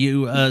this? Do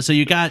you?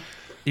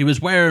 He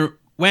was wearing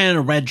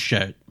a red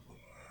shirt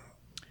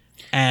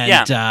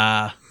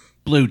and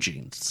blue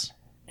jeans,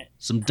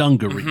 some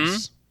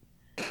dungarees.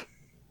 Mm-hmm.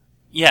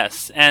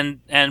 Yes,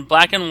 and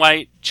black and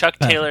white Chuck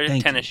Taylor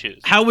Thank tennis you.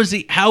 shoes. How was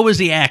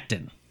he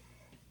acting?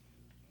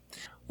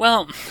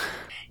 Well,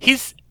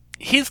 he's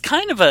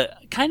kind of a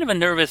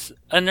nervous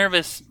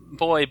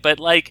boy, but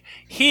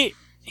he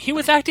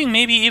was acting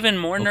maybe even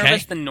more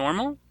nervous than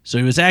normal. So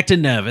he was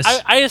acting nervous.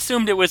 I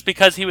assumed it was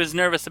because he was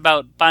nervous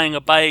about buying a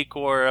bike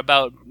or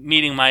about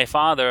meeting my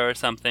father or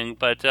something,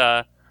 but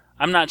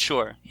I'm not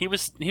sure. He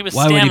was Why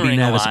stammering would he be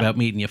nervous a lot. about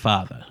meeting your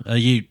father?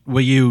 Were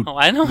you? Oh,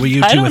 I don't. Were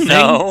you I two don't a thing?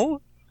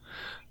 know.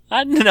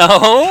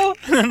 No.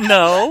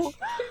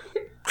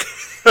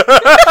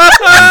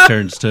 He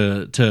turns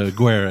to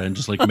Guerra and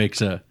just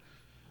makes a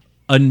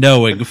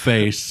knowing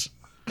face.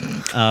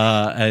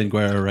 And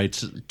Guerra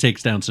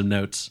takes down some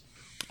notes.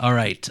 All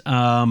right.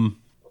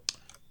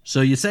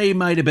 So you say you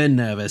might have been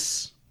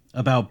nervous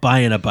about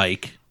buying a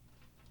bike,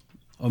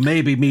 or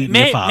maybe meeting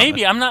your father.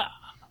 Maybe I'm not.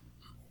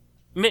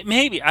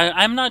 Maybe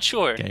I'm not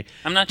sure. Okay.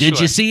 I'm not sure. Did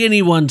you see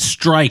anyone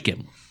strike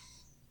him?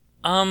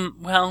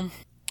 Well,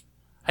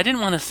 I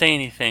didn't want to say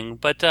anything,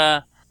 but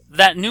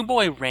that new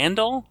boy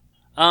Randall,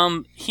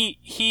 he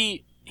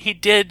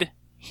did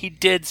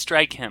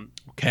strike him.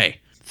 Okay.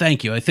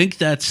 Thank you. I think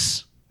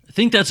that's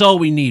all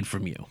we need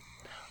from you.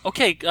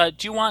 Okay. Do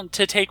you want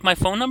to take my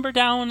phone number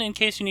down in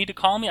case you need to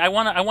call me? I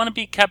want to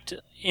be kept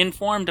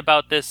informed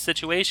about this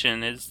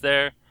situation. Is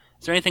there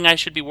anything I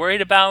should be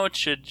worried about?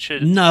 Should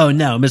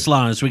No, Miss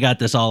Lawrence, we got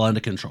this all under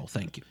control.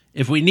 Thank you.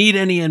 If we need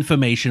any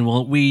information,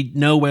 we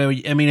know where.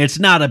 It's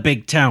not a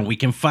big town. We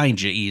can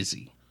find you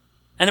easy.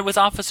 And it was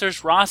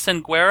Officers Ross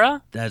and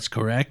Guerra? That's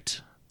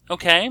correct.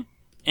 Okay.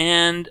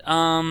 And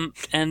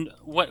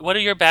what are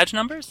your badge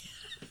numbers?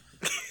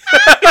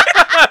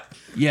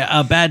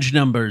 Yeah, badge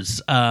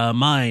numbers.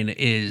 Mine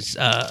is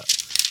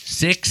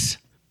 6,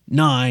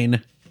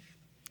 9,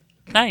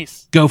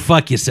 Nice. Go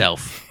fuck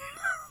yourself.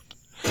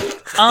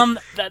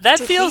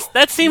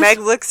 That seems Meg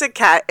looks at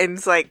Kat and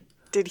is like,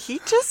 "Did he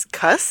just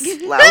cuss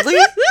loudly?"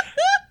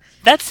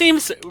 that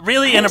seems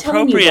really I'm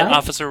telling you, inappropriate, right?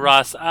 Officer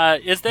Ross.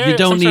 Is there You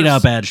don't some need sort of our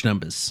badge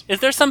numbers. Is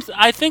there some?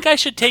 I think I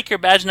should take your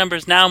badge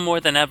numbers now more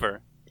than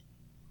ever.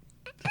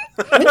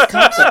 Which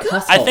cops are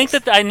cuss I think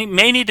holes? that I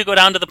may need to go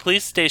down to the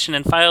police station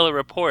and file a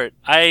report.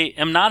 I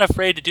am not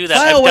afraid to do that.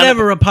 I've File done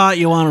whatever report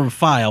you want to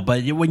file,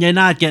 but when you're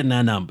not getting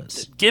our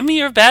numbers. Give me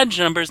your badge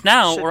numbers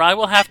now, or I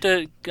will have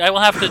to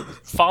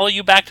follow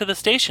you back to the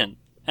station.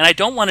 And I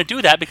don't want to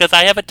do that because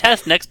I have a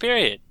test next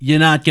period. You're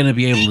not going to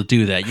be able to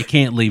do that. You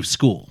can't leave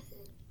school.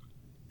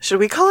 Should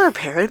we call our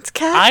parents,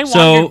 Kat? I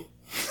want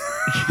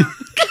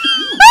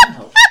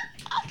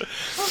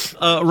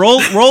So,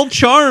 roll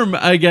charm,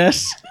 I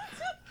guess.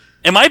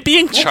 Am I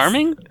being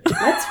charming?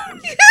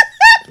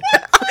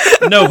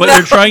 No, but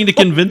you're trying to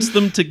convince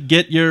them to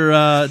get your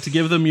to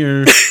give them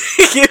your.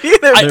 Give you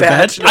their Their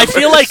badge. badge? I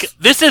feel like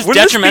this is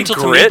Wouldn't this be detrimental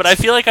to me, grit? but I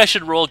feel like I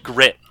should roll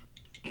grit.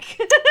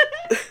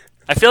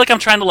 I feel like I'm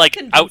trying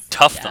to out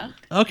tough them.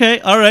 Okay,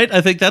 all right.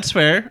 I think that's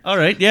fair. All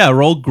right, yeah.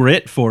 Roll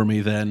grit for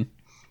me then.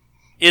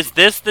 Is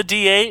this the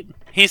D8?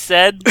 He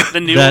said the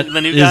new That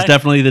the new is guy.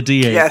 defined the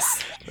D8.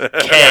 Yes.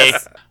 Okay.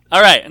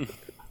 All right.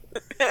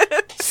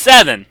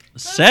 7.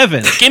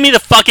 7. Give me the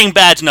fucking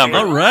badge number.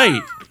 All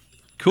right.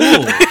 Cool.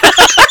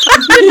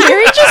 Did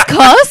Mary just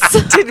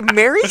cuss? Did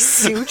Mary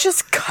Sue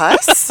just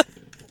cuss?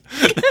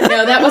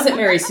 No, that wasn't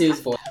Mary Sue's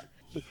voice.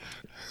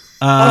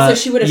 Also,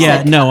 she would have Yeah,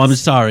 said no, cuss. I'm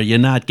sorry. You're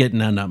not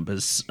getting our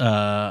numbers.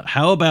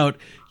 How about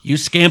you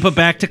scamper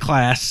back to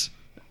class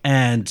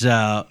and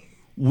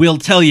we'll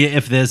tell you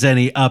if there's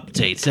any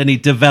updates, any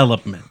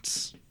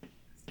developments.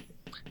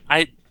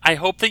 I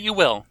hope that you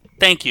will.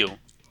 Thank you.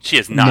 She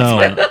is not No.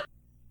 smiling.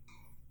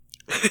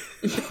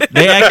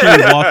 They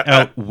actually walk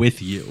out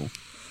with you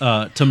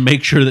to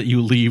make sure that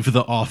you leave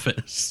the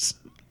office.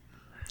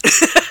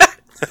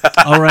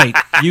 All right,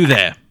 you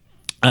there.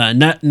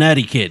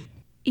 Natty Kid.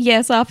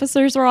 Yes,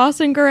 officers Ross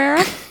and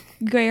Guerrera.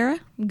 Guerra.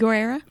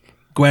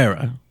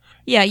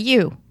 Yeah,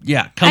 you.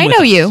 Yeah, come I with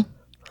know us. you.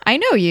 I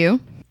know you.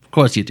 Of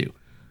course you do.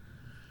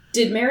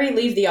 Did Mary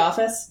leave the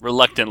office?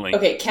 Reluctantly.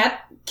 Okay,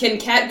 can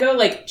Kat go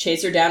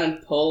chase her down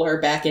and pull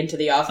her back into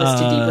the office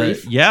to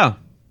debrief? Yeah.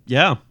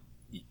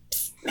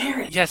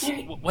 Mary, Yes.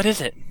 Mary, What is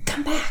it?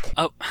 come back.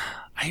 Oh,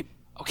 I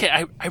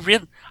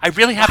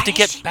really have to does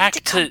get she need back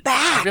to come to.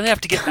 back? I really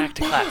have to get back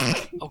to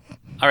class. Oh,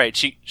 all right.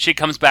 She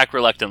comes back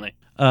reluctantly.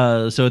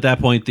 So at that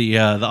point, the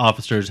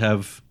officers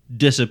have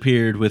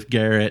disappeared with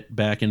Garrett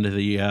back into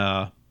the.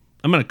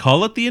 I'm going to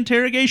call it the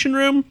interrogation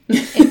room.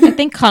 I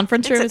think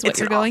conference room is what it's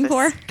you're an going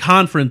office. for.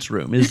 Conference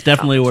room is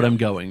definitely what I'm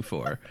going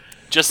for.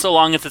 Just so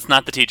long as it's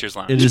not the teacher's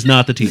lounge. It is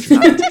not the teacher.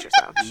 Not the teacher's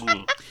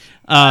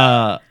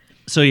lounge.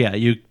 So yeah,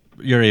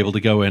 you're able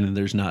to go in, and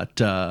there's not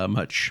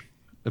much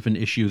of an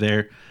issue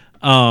there.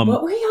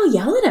 What were y'all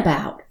yelling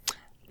about?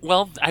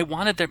 Well, I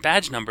wanted their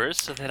badge numbers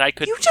so that I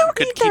could You don't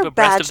could need keep their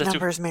abreast badge of the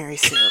numbers, Mary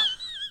Sue.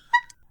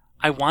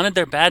 I wanted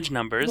their badge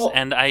numbers, Well,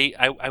 and I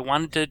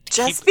wanted to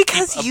Just keep,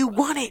 because keep you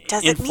want it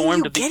doesn't mean you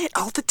informed of the- get it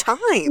all the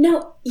time.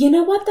 No, you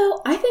know what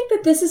though? I think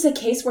that this is a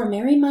case where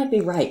Mary might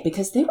be right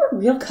because they were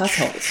real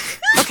cussholes.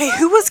 Okay,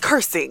 who was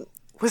cursing?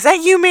 Was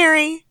that you,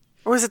 Mary?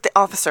 Or was it the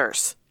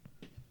officers?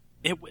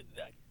 It,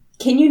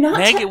 Can you not?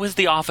 Meg, it was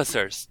the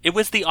officers. It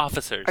was the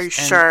officers. Are you And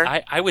sure?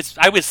 I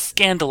was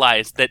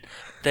scandalized that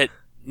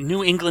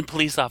New England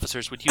police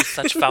officers would use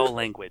such foul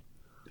language.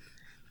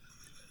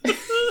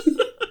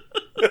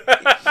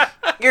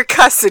 You're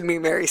cussing me,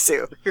 Mary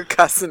Sue. You're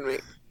cussing me.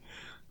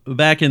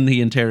 Back in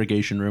the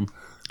interrogation room.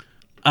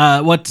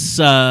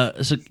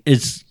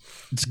 It's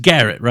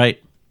Garrett,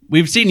 right?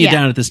 We've seen you Yeah.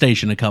 down at the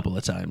station a couple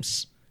of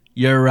times.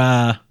 You're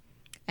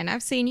And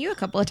I've seen you a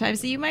couple of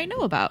times that you might know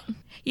about.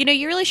 You know,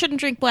 you really shouldn't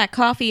drink black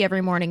coffee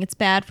every morning. It's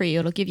bad for you.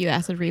 It'll give you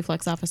acid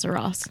reflux, Officer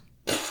Ross.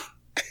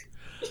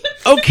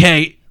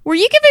 okay. Were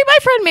you giving my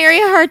friend Mary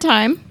a hard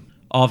time?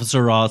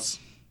 Officer Ross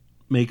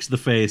makes the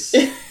face.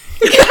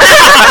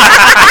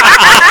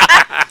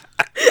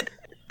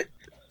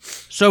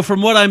 So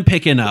from what I'm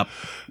picking up,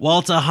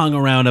 Walter hung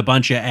around a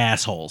bunch of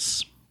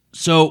assholes.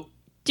 So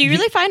Do you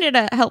really find it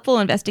a helpful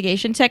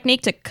investigation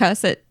technique to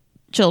cuss at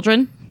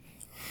children?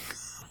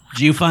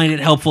 do you find it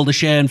helpful to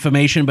share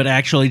information but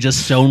actually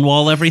just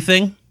stonewall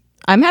everything?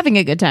 I'm having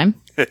a good time.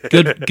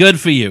 Good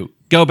for you.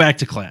 Go back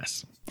to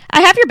class. I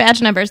have your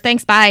badge numbers.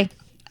 Thanks. Bye.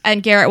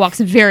 And Garrett walks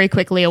very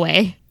quickly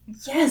away.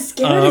 Yes,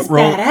 Garrett is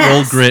Roll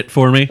badass. grit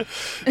for me.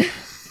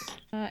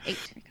 8.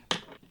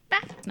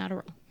 That's not a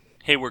roll.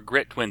 Hey, we're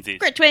grit twinsies.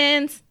 Grit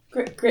twins.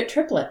 Grit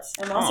triplets.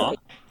 I'm also. Aw.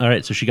 All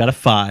right, so she got a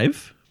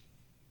 5.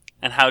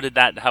 And how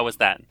was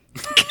that?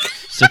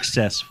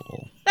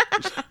 Successful.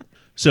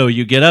 So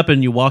you get up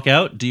and you walk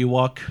out. Do you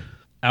walk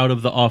out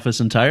of the office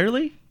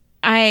entirely?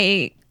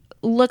 I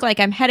look like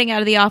I'm heading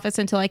out of the office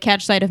until I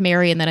catch sight of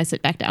Mary, and then I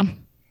sit back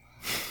down.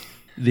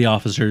 The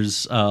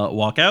officers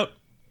walk out.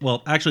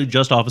 Well, actually,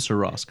 just Officer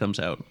Ross comes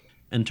out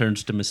and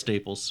turns to Miss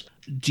Staples.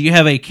 Do you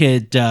have a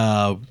kid,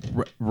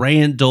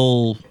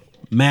 Randall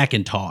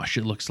McIntosh,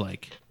 it looks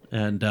like,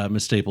 And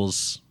Miss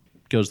Staples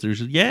goes through.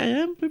 Says,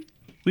 yeah,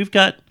 we've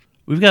got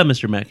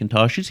Mr.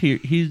 McIntosh. He's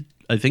here.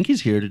 I think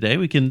he's here today.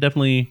 We can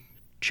definitely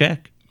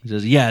check. He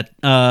says, yeah.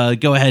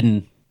 Go ahead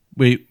and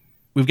we've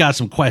got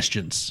some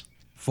questions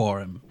for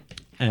him.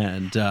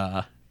 And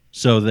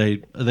so they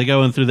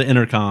go in through the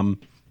intercom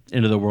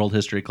into the world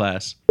history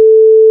class.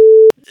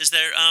 Is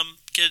there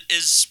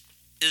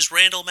is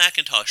Randall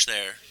McIntosh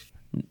there?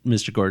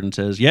 Mr. Gordon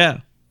says, yeah,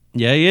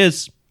 he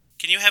is.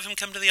 Can you have him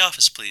come to the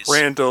office, please?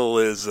 Randall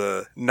is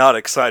not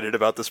excited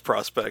about this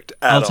prospect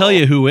at all. I'll tell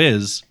you who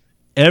is.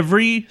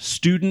 Every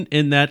student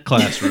in that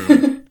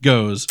classroom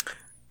goes,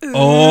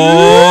 oh.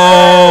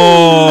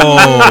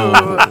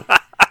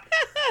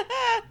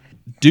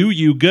 Do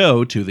you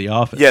go to the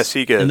office? Yes,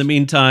 he goes. In the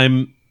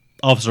meantime,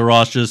 Officer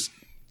Ross just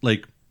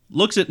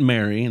looks at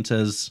Mary and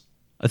says,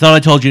 I thought I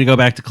told you to go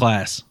back to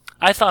class.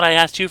 I thought I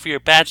asked you for your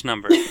badge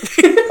number.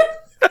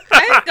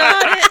 I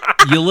got it.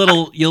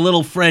 Your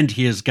little friend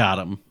here's got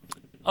him.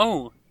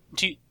 Oh,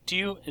 do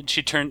you?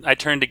 I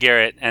turn to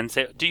Garrett and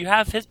say, "Do you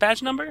have his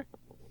badge number?"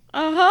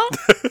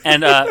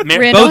 And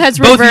Randall has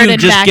both reverted of you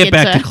just back get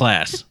into back to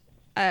class.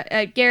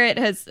 Garrett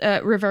has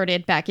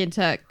reverted back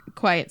into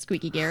quiet,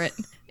 squeaky Garrett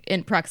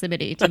in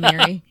proximity to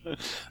Mary.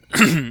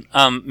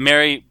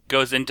 Mary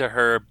goes into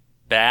her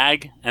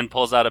bag and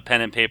pulls out a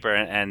pen and paper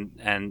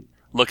and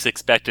looks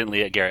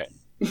expectantly at Garrett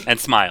and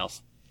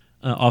smiles.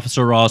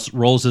 Officer Ross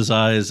rolls his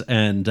eyes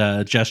and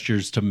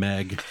gestures to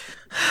Meg.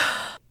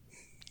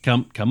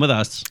 Come with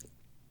us.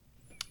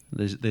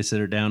 They sit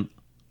her down.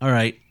 All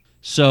right.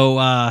 So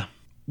I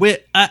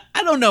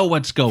don't know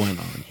what's going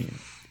on here.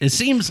 It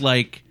seems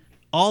like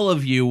all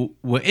of you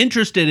were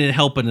interested in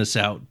helping us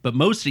out, but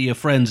most of your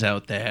friends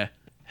out there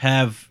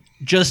have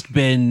just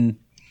been,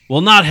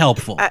 not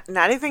helpful.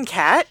 Not even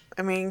Kat?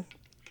 I mean...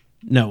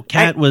 No,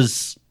 Kat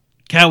was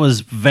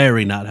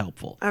very not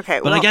helpful.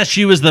 Okay, but I guess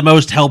she was the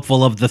most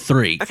helpful of the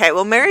three. Okay,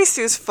 well, Mary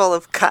Sue's full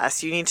of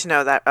cuss. You need to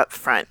know that up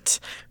front.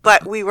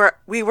 But we were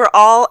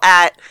all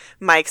at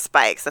Mike's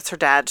Bikes. That's her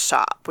dad's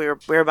shop. We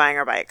were buying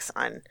our bikes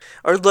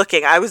or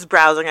looking. I was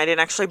browsing. I didn't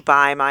actually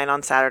buy mine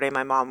on Saturday.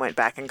 My mom went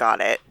back and got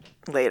it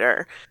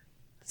later.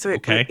 So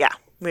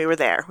we were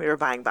there. We were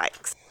buying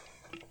bikes.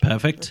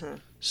 Perfect. Mm-hmm.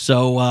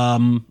 So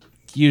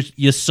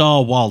you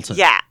saw Walter.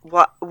 Yeah,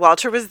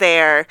 Walter was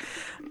there.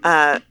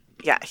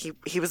 Yeah,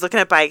 he was looking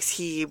at bikes.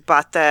 He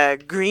bought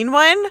the green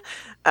one.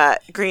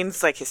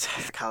 Green's like his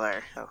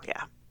color. Oh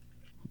yeah.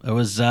 It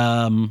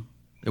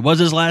was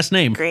his last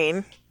name.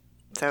 Green.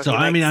 So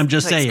I mean, I'm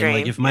just saying, green.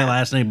 Like if my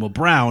last name were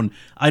Brown,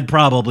 I'd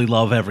probably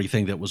love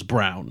everything that was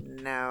brown.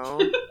 No,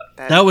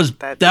 that was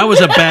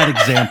a bad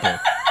example.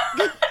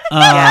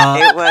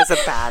 Yeah, it was a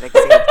bad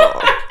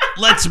example.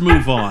 Let's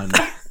move on.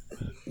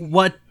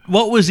 What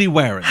was he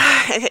wearing?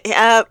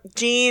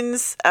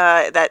 Jeans.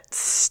 That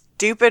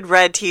stupid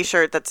red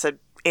T-shirt that's an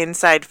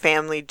Inside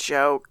Family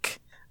joke.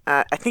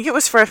 I think it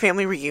was for a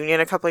family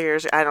reunion a couple of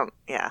years.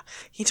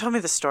 He told me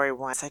the story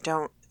once.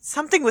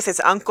 Something with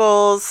his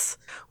uncles,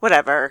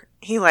 whatever.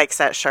 He likes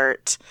that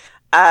shirt.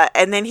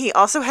 And then he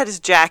also had his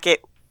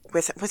jacket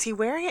was he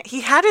wearing it?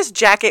 He had his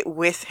jacket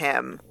with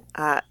him.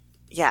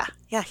 He had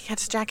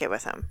his jacket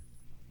with him.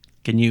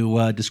 Can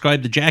you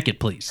describe the jacket,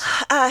 please?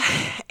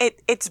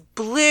 It's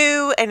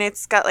blue and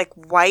it's got like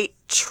white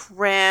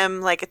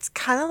trim. Like it's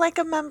kind of like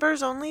a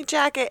members only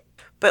jacket,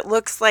 but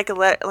looks like a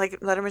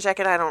Letterman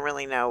jacket. I don't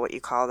really know what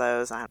you call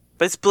those,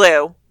 but it's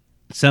blue.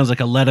 Sounds like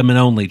a Letterman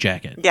only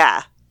jacket.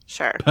 Yeah,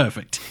 sure.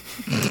 Perfect.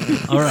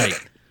 All right.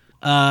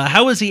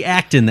 How was he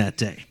acting that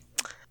day?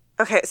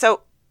 Okay,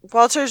 so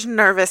Walter's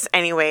nervous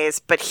anyways,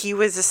 but he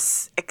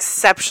was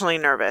exceptionally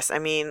nervous. I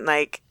mean,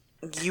 like.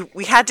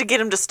 We had to get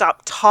him to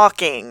stop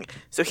talking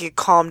so he could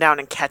calm down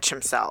and catch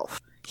himself.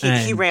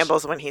 He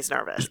rambles when he's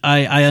nervous.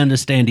 I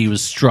understand he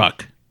was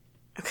struck.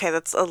 Okay,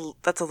 that's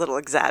a little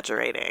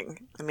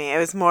exaggerating. I mean, it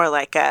was more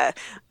like a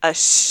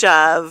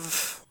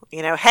shove,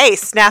 hey,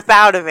 snap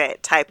out of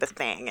it type of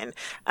thing. And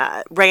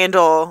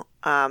Randall,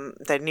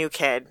 the new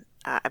kid,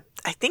 I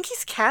think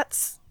he's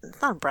Kat's,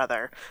 it's not a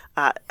brother,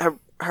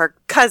 her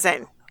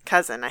cousin.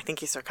 I think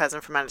he's her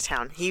cousin from out of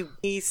town.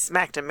 He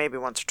smacked him maybe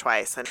once or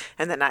twice,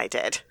 and then I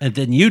did. And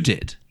then you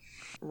did.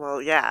 Well,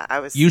 yeah,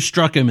 I was. You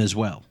struck him as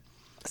well.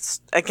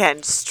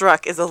 Again,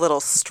 struck is a little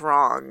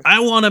strong. I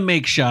want to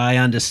make sure I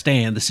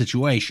understand the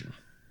situation.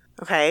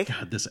 Okay.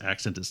 God, this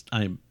accent is.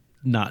 I'm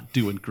not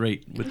doing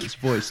great with this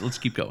voice. Let's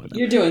keep going.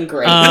 You're doing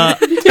great.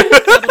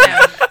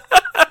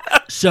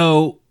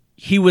 So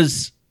he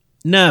was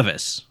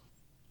nervous.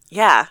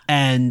 Yeah.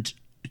 And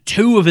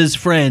two of his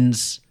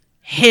friends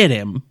hit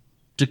him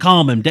to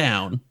calm him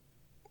down.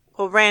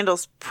 Well,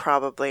 Randall's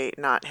probably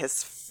not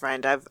his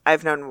friend.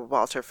 I've known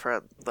Walter for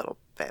a little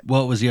bit.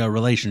 What was your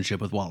relationship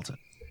with Walter?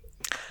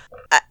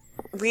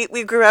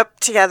 We grew up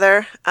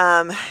together.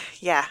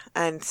 Yeah,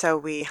 and so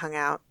we hung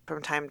out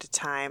from time to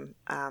time.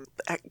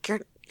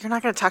 You're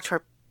not going to talk to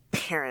our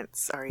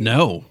parents, are you?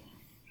 No.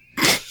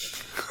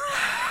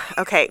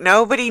 Okay,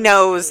 nobody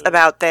knows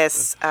about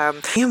this.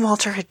 Me and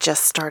Walter had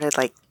just started,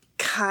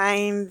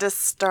 kind of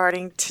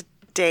starting to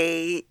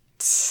date.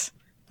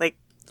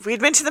 we'd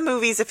been to the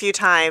movies a few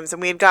times,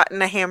 and we had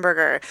gotten a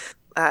hamburger.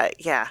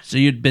 Yeah. So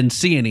you'd been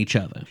seeing each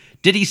other.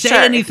 Did he say Sure.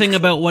 anything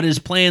about what his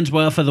plans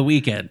were for the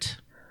weekend?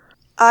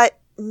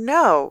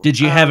 No. Did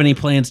you have any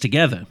plans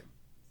together?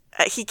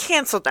 He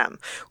canceled them.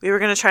 We were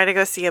going to try to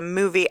go see a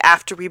movie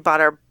after we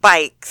bought our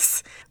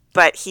bikes,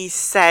 but he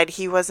said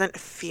he wasn't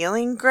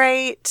feeling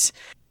great,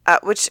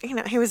 which,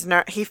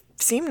 he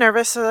seemed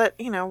nervous, so that,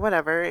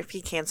 whatever, if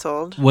he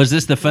canceled. Was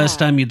this the first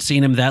time you'd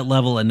seen him that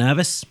level of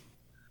nervous?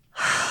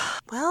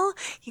 Well,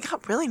 he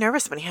got really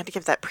nervous when he had to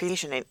give that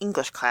presentation in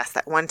English class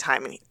that one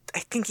time, and I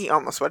think he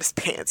almost wet his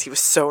pants. He was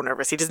so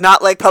nervous. He does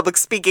not like public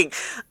speaking.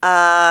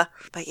 But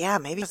yeah,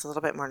 maybe he was a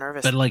little bit more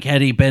nervous. But,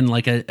 had he been,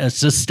 a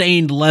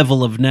sustained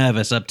level of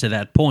nervous up to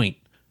that point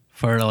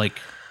for,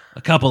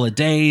 a couple of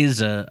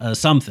days,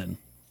 something?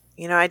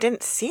 I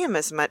didn't see him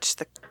as much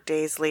the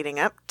days leading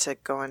up to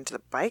going to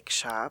the bike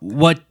shop.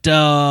 What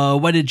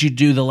did you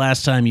do the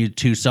last time you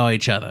two saw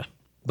each other?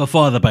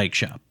 Before the bike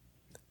shop?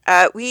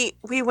 We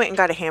went and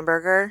got a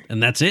hamburger.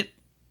 And that's it?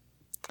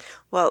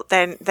 Well,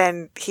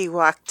 then he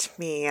walked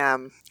me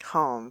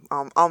home,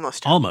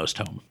 almost home. Almost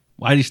home.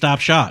 Why'd he stop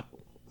short?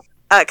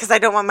 Because I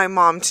don't want my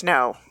mom to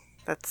know.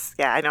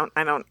 I don't.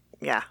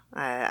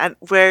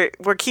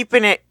 We're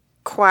keeping it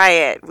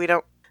quiet. We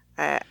don't.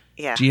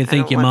 Yeah. Do you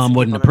think your mom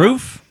wouldn't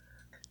approve?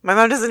 My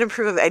mom doesn't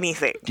approve of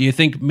anything. Do you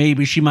think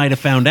maybe she might have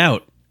found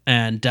out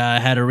and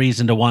had a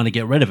reason to want to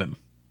get rid of him?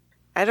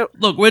 I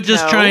don't. Look, we're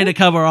just trying to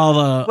cover all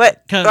the.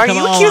 What? Are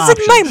you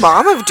accusing my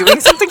mom of doing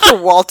something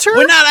for Walter?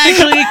 We're not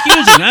actually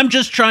accusing. I'm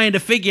just trying to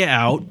figure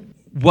out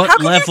what How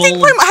can level.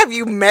 You think have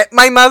you met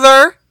my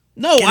mother?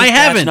 No, I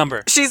haven't.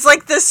 Number. She's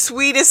like the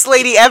sweetest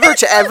lady ever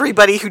to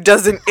everybody who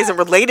isn't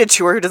related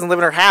to her, who doesn't live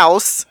in her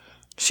house.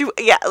 She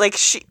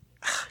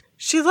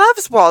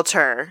loves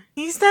Walter.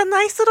 He's that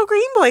nice little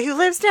green boy who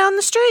lives down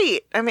the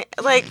street. I mean,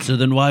 So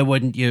then why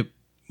wouldn't you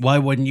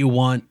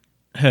want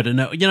her to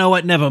know? You know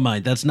what? Never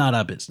mind. That's not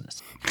our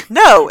business.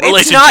 No, it's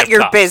Relationship not your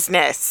costs.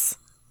 business.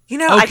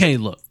 Okay,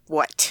 look.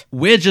 What?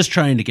 We're just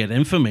trying to get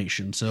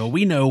information so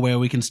we know where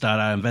we can start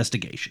our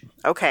investigation.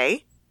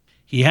 Okay.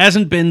 He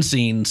hasn't been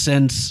seen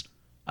since,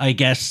 I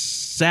guess,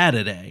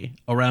 Saturday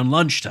around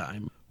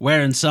lunchtime,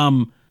 wearing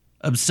some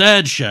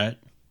absurd shirt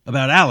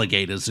about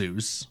alligator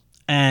zoos,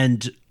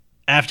 and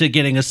after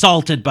getting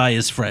assaulted by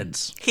his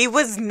friends. He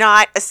was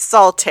not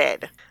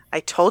assaulted. I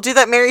told you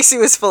that Mary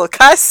Sue is full of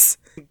cuss.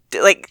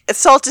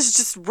 Assault is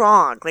just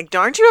wrong.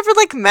 Aren't you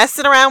ever,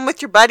 messing around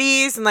with your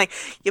buddies and,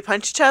 you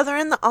punch each other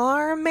in the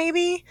arm,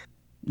 maybe?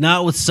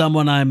 Not with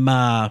someone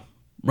I'm,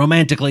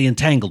 romantically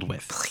entangled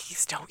with.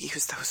 Please don't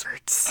use those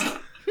words.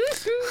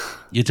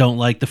 You don't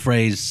like the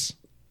phrase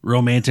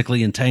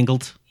romantically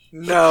entangled?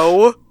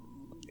 No.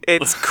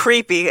 It's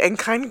creepy and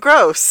kind of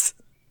gross.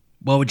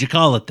 What would you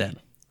call it then?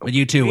 What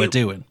you two were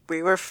doing?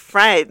 We were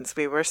friends.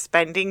 We were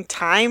spending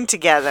time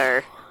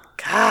together.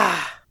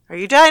 God. Are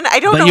you done? I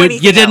don't know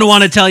anything you didn't else.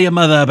 want to tell your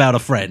mother about a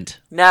friend.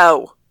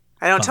 No.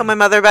 I don't tell my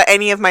mother about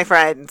any of my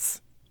friends.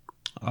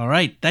 All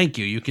right, thank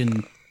you. You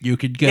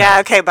could go.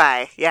 Yeah, okay,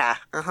 bye. Yeah,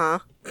 uh-huh.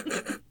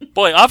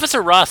 Boy,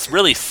 Officer Ross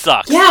really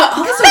sucks. Yeah,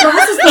 Officer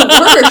Ross is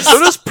the worst. So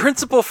does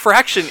Principal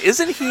Fraction.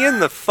 Isn't he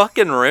in the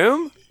fucking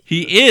room?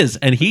 He is,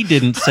 and he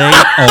didn't say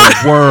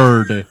a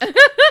word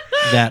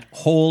that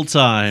whole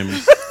time.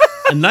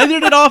 And neither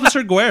did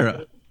Officer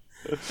Guerra.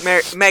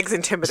 Meg's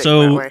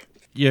intimidating, by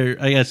the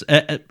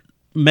way.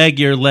 Meg,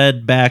 you're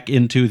led back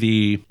into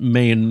the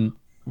main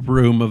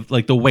room of,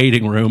 the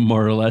waiting room,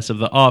 more or less, of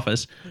the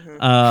office.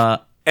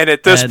 Mm-hmm. And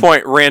at this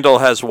point, Randall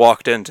has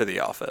walked into the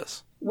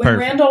office. When Perfect.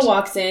 Randall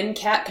walks in,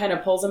 Kat kind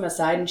of pulls him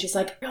aside, and she's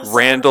like,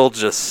 Randall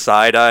just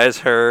side-eyes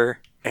her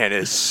and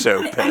is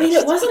so pissed. I mean,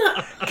 it wasn't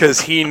a...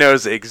 Because he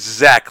knows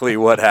exactly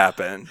what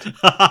happened.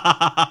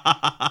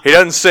 He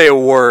doesn't say a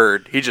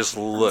word. He just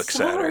looks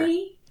at her.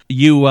 Sorry.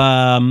 You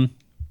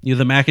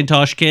the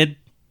Macintosh kid?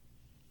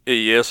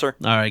 Yes, sir.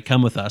 All right,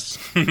 come with us.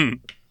 I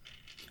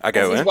As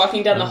go he's in.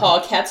 walking down the hall,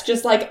 Kat's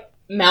just,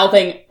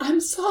 mouthing, I'm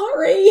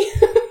sorry.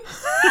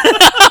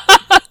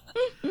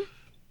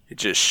 He's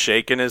just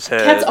shaking his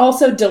head. Kat's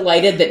also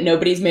delighted that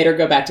nobody's made her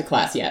go back to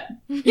class yet.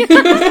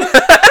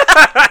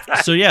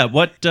 So yeah,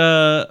 what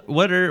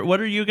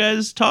are you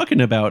guys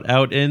talking about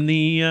out in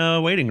the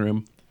waiting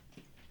room?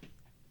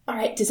 All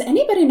right, does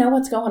anybody know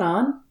what's going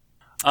on?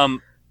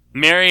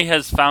 Mary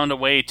has found a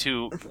way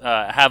to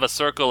have a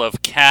circle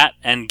of Kat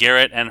and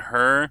Garrett and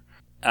her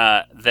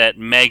that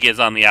Meg is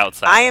on the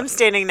outside. I am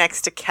standing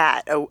next to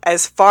Kat,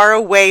 as far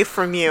away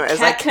from you as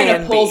I Kat can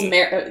kind of pulls be.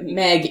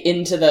 Meg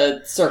into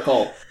the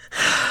circle.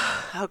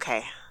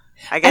 Okay.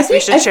 I guess we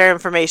should share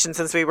information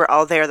since we were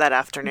all there that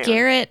afternoon.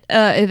 Garrett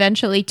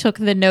eventually took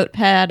the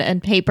notepad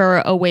and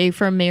paper away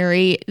from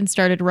Mary and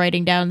started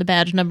writing down the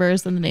badge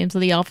numbers and the names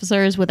of the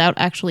officers without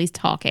actually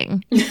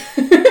talking.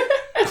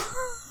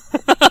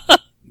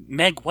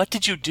 Meg, what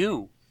did you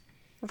do?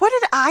 What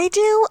did I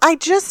do? I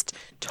just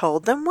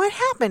told them what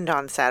happened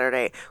on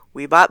Saturday.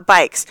 We bought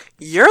bikes.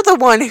 You're the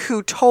one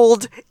who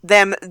told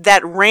them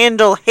that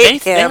Randall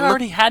hit They him.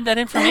 already had that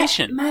That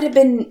information. might have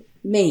been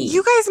me.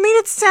 You guys made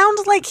it sound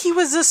like he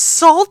was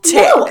assaulted.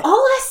 No,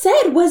 all I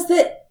said was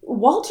that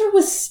Walter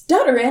was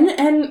stuttering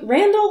and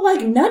Randall,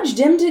 nudged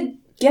him to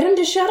get him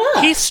to shut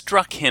up. He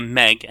struck him,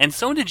 Meg, and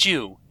so did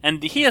you.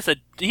 And he is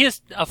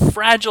a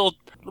fragile,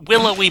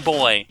 willowy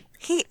boy.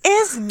 He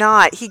is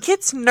not. He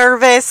gets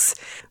nervous,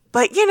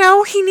 but,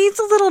 he needs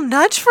a little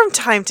nudge from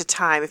time to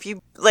time. If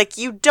you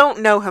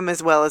don't know him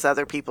as well as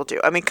other people do.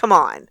 I mean, come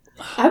on.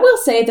 I will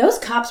say, those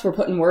cops were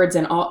putting words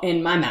in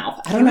my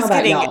mouth. I don't know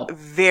about y'all.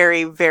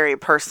 Very, very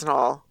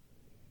personal.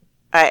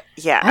 I'm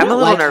a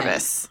little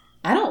nervous.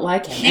 I don't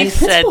like him. He and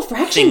Principal said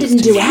Fraction things didn't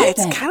to do me.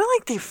 anything. It's kind of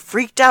like they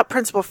freaked out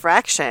Principal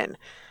Fraction.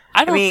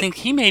 I don't think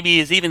he maybe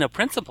is even a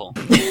principal.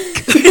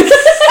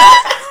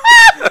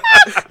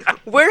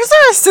 Where's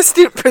our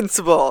assistant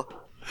principal?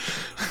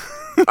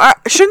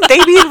 Shouldn't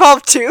they be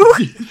involved too?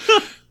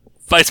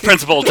 Vice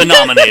principal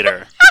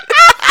denominator.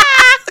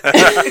 The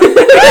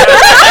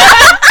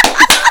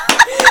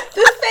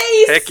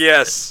face! Heck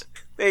yes.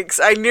 Thanks.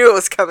 I knew it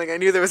was coming. I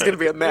knew there was going to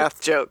be a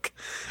math joke.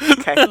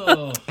 Okay.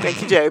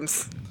 Thank you,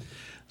 James.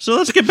 So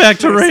let's get back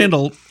to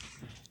Randall.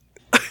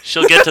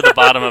 She'll get to the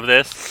bottom of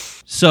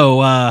this. So,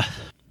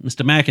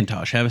 Mr.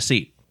 McIntosh, have a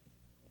seat.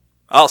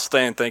 I'll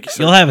stand, thank you,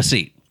 sir. You'll have a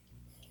seat.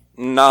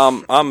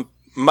 No, I'm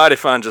mighty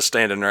fine just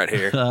standing right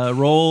here.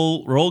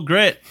 Roll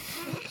grit.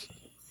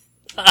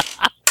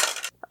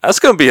 That's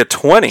going to be a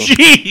 20.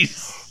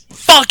 Jeez.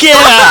 Fuck yeah!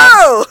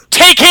 Oh!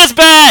 Take his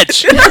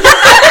badge!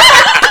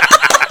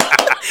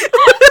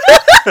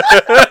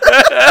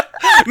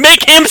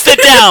 Make him sit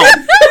down!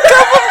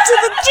 Cuff him to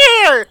the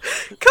chair!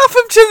 Cuff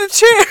him to the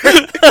chair!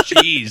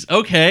 Jeez.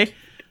 Okay.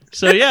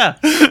 So, yeah.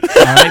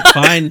 All right,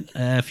 fine.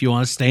 If you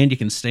want to stand, you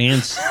can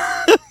stand.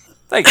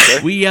 Thank you,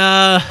 sir. We,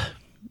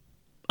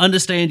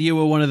 understand you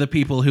were one of the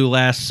people who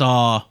last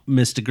saw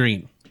Mr.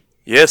 Green.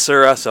 Yes,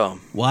 sir, I saw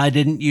him. Why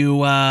didn't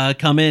you,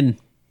 come in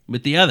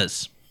with the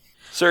others?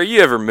 Sir,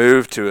 you ever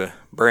moved to a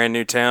brand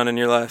new town in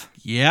your life?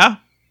 Yeah?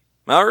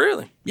 Oh,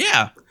 really?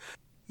 Yeah.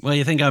 Well,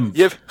 you think I'm...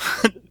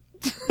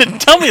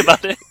 Tell me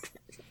about it.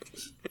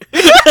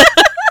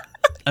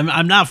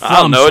 I'm not from I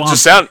don't know, it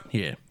just sounded...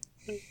 here.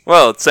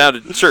 Well, it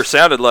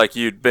sounded like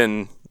you'd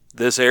been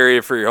this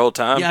area for your whole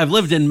time. Yeah, I've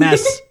lived in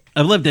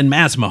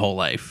Mass my whole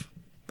life.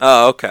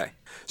 Oh, okay.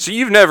 So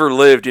you've never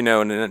lived, in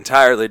an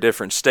entirely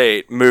different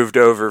state, moved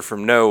over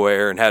from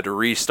nowhere, and had to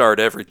restart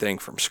everything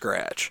from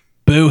scratch.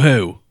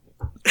 Boo-hoo.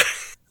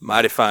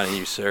 Mighty fine of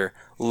you, sir.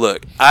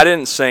 Look, I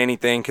didn't say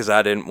anything because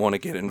I didn't want to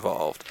get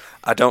involved.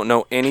 I don't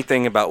know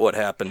anything about what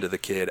happened to the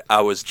kid.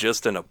 I was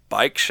just in a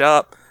bike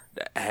shop,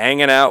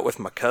 hanging out with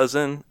my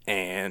cousin,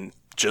 and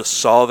just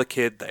saw the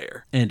kid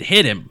there. And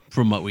hit him,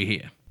 from what we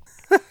hear.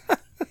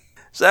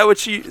 Is that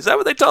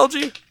what they told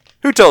you?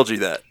 Who told you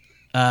that?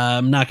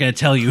 I'm not going to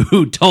tell you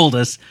who told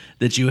us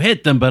that you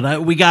hit them,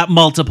 but we got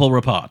multiple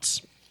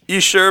reports.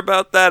 You sure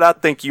about that? I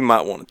think you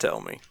might want to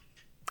tell me.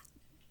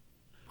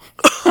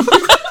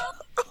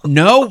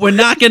 No, we're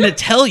not going to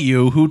tell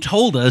you who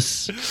told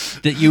us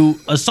that you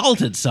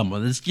assaulted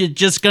someone. You're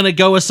just going to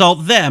go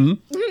assault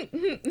them.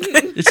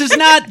 This is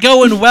not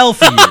going well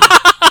for you.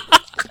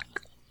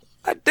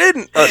 I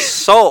didn't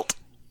assault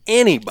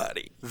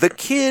anybody. The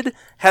kid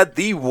had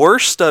the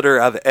worst stutter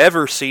I've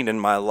ever seen in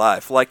my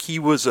life. Like he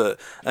was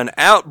an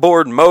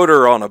outboard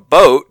motor on a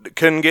boat that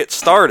couldn't get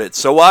started.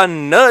 So I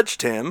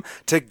nudged him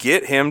to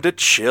get him to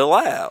chill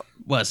out.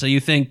 What, so you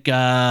think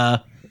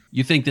that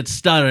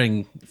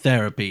stuttering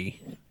therapy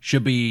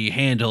should be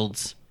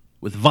handled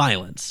with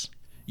violence?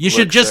 You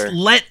should just sir.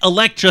 let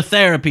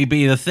electrotherapy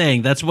be the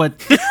thing. That's what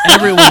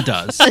everyone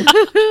does.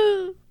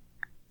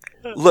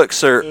 Look,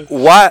 sir,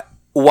 why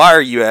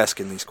are you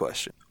asking these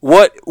questions?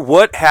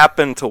 What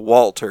happened to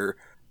Walter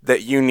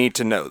that you need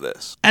to know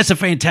this? That's a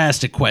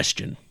fantastic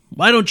question.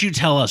 Why don't you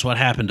tell us what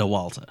happened to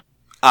Walter?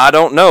 I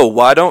don't know.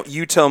 Why don't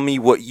you tell me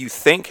what you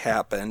think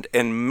happened,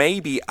 and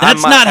maybe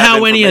That's I might not have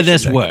how any of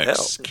this information that can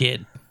works, help.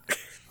 kid.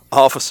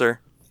 Officer,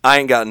 I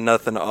ain't got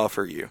nothing to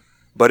offer you.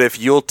 But if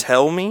you'll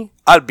tell me,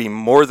 I'd be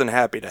more than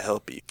happy to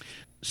help you.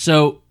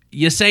 So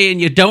you're saying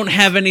you don't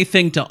have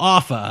anything to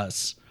offer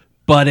us,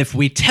 but if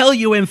we tell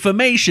you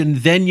information,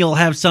 then you'll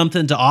have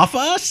something to offer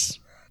us?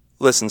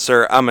 Listen,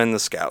 sir, I'm in the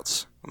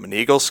Scouts. I'm an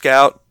Eagle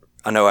Scout.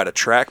 I know how to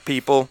track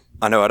people.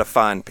 I know how to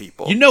find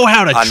people. You know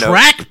how to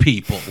track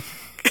people.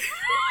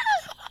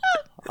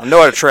 I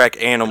know how to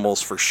track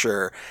animals for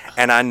sure.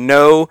 And I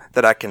know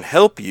that I can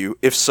help you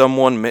if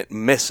someone went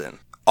missing.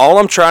 All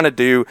I'm trying to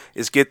do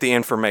is get the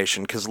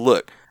information, because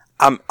look,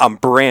 I'm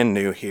brand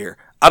new here.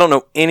 I don't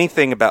know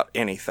anything about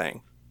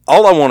anything.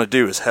 All I want to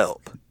do is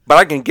help. But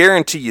I can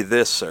guarantee you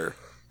this, sir.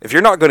 If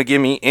you're not going to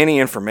give me any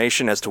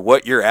information as to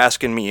what you're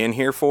asking me in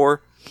here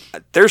for,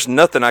 there's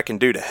nothing I can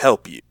do to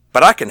help you.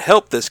 But I can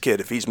help this kid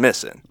if he's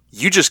missing.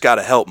 You just got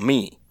to help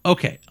me.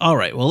 Okay, all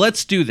right, well,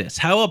 let's do this.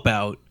 How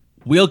about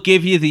we'll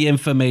give you the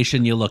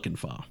information you're looking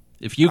for.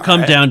 If you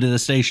come down to the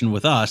station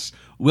with us,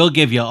 we'll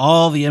give you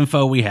all the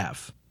info we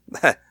have.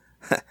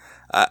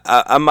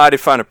 I mighty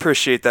fine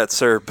appreciate that,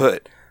 sir,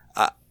 but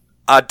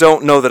I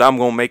don't know that I'm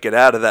going to make it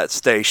out of that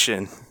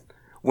station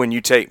when you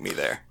take me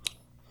there.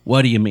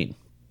 What do you mean?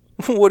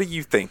 What do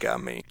you think I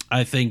mean?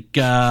 I think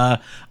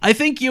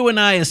you and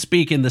I are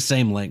speaking the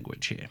same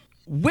language here.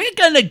 We're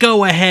gonna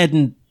go ahead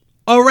and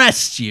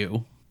arrest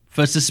you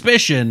for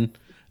suspicion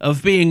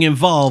of being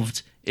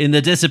involved in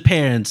the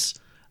disappearance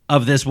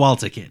of this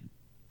Walter kid.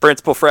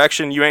 Principal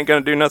Fraction, you ain't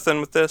gonna do nothing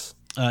with this?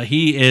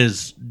 He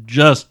is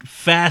just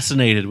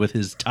fascinated with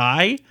his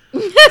tie.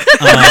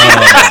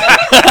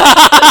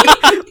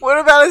 What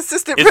about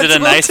assistant Is principal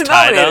it a nice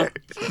tie, denominator?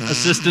 though?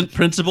 Assistant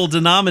principal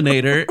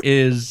denominator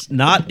is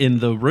not in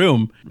the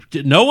room.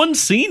 No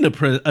one's seen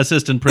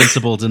assistant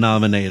principal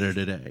denominator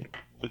today.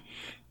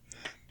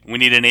 We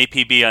need an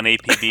APB on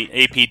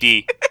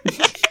APD.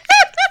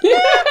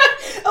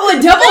 Oh,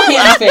 a double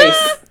hand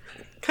face.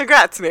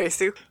 Congrats, Mary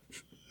Sue.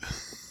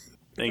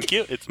 Thank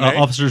you. It's Mary.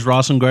 Officers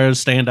Ross and Guerra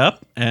stand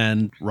up,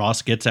 and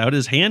Ross gets out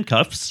his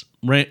handcuffs.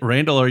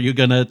 Randall, are you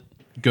gonna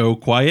go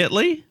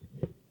quietly?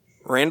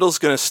 Randall's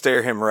gonna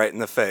stare him right in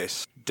the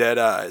face, dead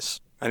eyes,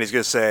 and he's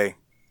gonna say,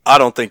 I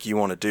don't think you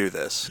want to do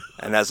this.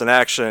 And as an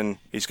action,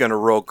 he's gonna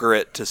roll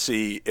grit to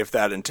see if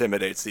that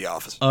intimidates the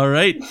officer. All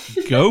right,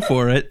 go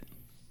for it.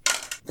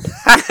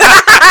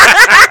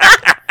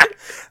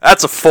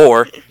 That's a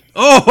 4.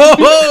 Oh, ho,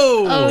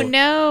 ho! Oh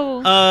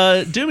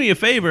no. Do me a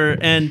favor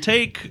and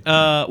take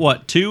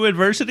 2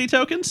 adversity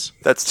tokens?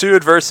 That's 2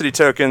 adversity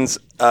tokens.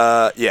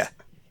 Yeah.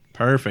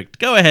 Perfect.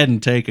 Go ahead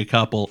and take a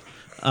couple.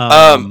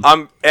 Oh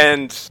no,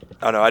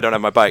 I don't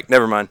have my bike.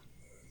 Never mind.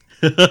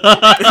 Yeah,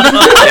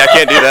 I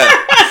can't do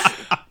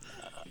that.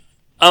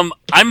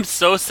 I'm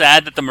so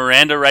sad that the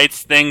Miranda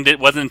rights thing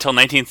wasn't until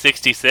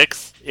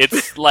 1966.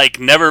 It's like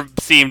never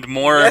seemed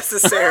more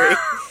Necessary.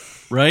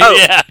 Right? Oh,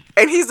 Yeah.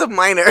 and he's a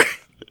minor.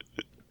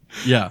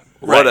 Yeah.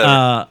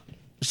 Whatever.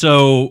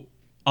 So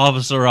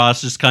Officer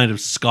Ross just kind of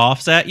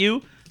scoffs at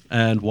you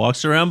and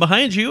walks around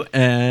behind you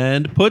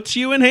and puts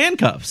you in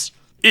handcuffs.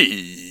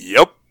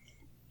 Yep.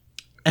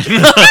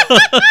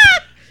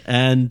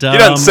 And He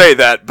doesn't say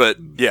that, but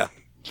yeah.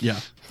 yeah.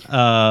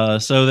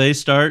 So they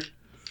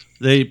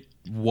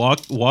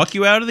walk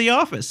you out of the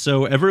office.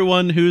 So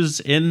everyone who's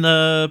in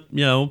the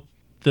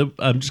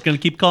I'm just gonna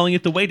keep calling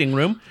it the waiting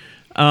room.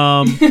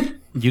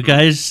 You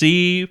guys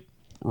see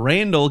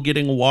Randall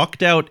getting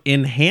walked out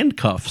in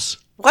handcuffs.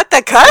 What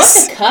the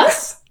cuss?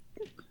 Cuss?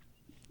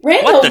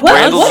 Randall, What the- what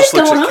Randall is just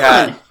looks going at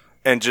Kat on?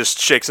 and just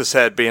shakes his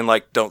head, being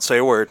like, don't say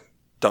a word.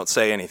 Don't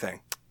say anything.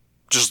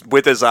 Just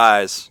with his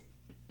eyes.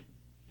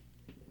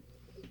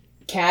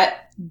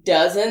 Kat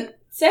doesn't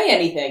say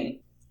anything.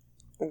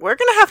 We're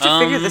gonna have to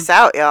figure this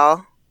out,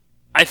 y'all.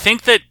 I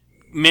think that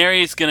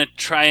Mary's gonna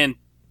try and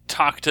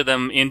talk to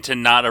them into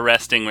not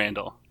arresting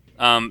Randall.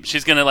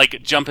 She's gonna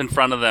like jump in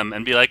front of them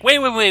and be like, "Wait,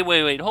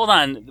 hold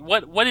on.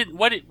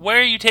 Where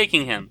are you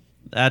taking him?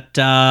 That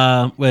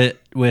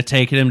we're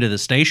taking him to the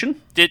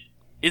station.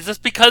 Is this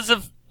because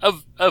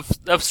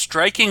of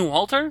striking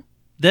Walter?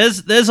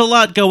 There's a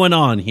lot going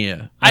on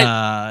here.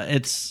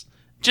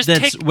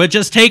 We're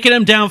just taking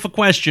him down for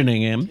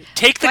questioning him.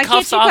 Take the Why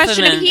cuffs can't you off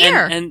question him him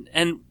here?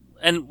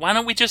 and why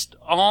don't we just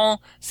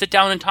all sit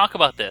down and talk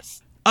about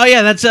this? Oh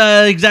yeah, that's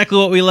exactly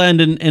what we learned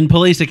in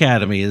police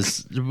academy.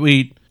 Is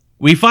we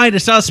find a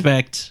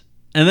suspect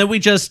and then we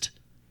just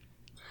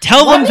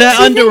tell Why them makes they're you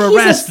think under he's a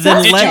arrest,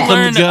 then suspect? Did you let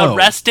learn them go.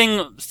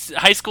 arresting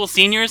high school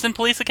seniors in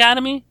police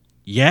academy?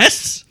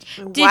 Yes.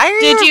 Why are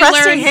did you you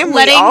arresting learn him?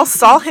 letting- We all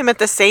saw him at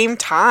the same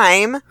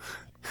time.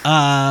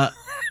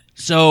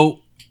 So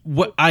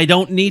I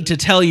don't need to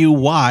tell you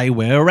why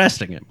we're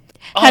arresting him.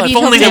 Have If you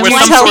only told there him was why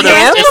some you sort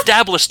told of him?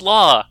 established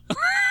law.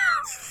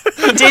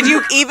 Did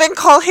you even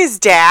call his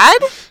dad?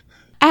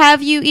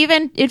 Have you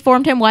even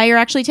informed him why you're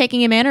actually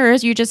taking him in, or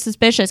is you just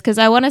suspicious? Because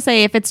I want to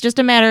say, if it's just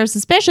a matter of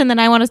suspicion, then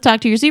I want to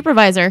talk to your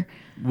supervisor.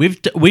 We've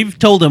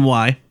told him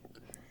why.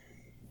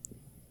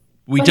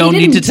 We But don't he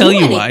need to didn't tell do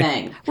you why.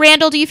 anything.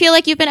 Randall, do you feel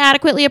like you've been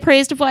adequately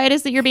appraised of why it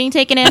is that you're being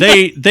taken in?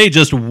 They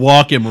just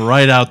walk him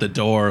right out the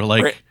door.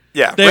 Like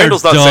Yeah, they're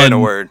Randall's not saying a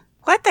done. word.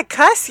 What the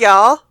cuss,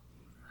 y'all?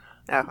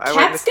 No, I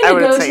Kat's wouldn't gonna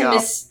go say to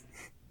y'all.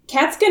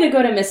 Kat's gonna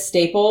go to Miss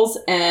Staples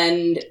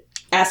and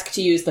ask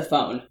to use the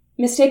phone.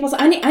 Miss Staples,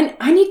 I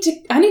need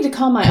to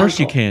call my Of course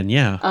uncle. you can,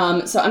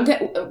 yeah. So I'm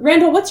gonna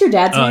Randall. What's your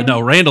dad's name? No,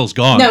 Randall's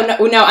gone. No.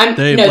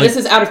 They, This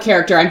is out of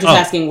character. I'm just Oh.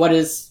 asking what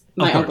is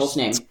my Of course. uncle's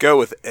name. Go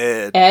with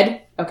Ed.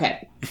 Ed.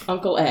 Okay,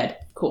 Uncle Ed.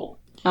 Cool.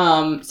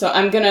 So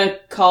I'm gonna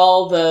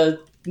call the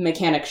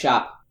mechanic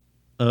shop.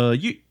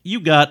 You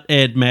got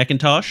Ed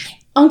McIntosh.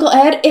 Uncle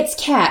Ed, it's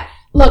Kat.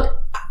 Look,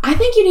 I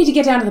think you need to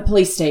get down to the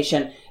police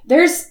station.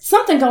 There's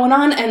something going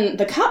on, and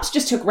the cops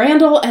just took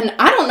Randall, and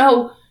I don't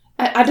know.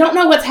 I don't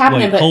know what's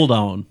happening. Wait, but hold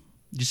on.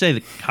 Did you say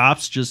the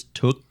cops just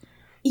took?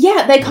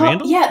 yeah, they called.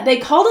 Randall? Yeah, they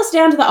called us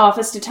down to the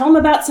office to tell them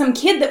about some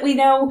kid that we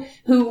know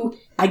who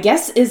I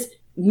guess is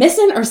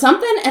missing or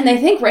something, and they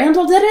think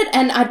Randall did it.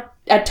 And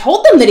I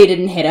told them that he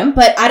didn't hit him,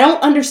 but I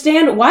don't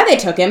understand why they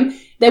took him.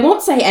 They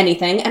won't say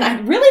anything, and I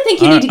really think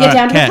you need to get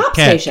down to the cop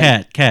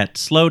station. Cat,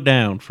 slow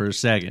down for a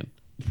second.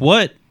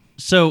 What?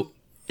 So,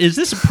 is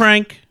this a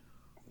prank?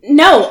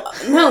 No,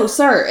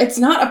 sir, it's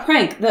not a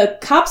prank. The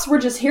cops were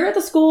just here at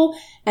the school,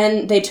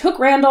 and they took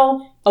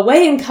Randall,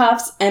 away in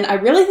cuffs, and I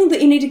really think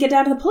that you need to get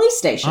down to the police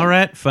station. All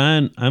right,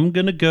 fine. I'm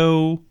going to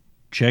go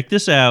check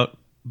this out,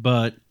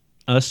 but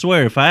I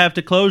swear, if I have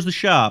to close the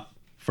shop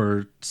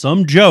for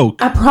some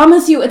joke... I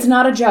promise you it's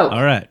not a joke.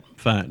 All right,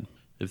 fine.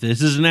 If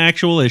this is an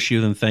actual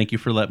issue, then thank you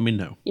for letting me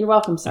know. You're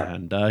welcome, sir.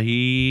 And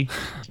he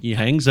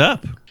hangs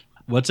up.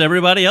 What's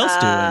everybody else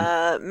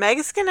doing?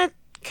 Meg's going to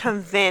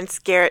convince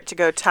Garrett to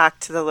go talk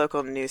to the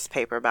local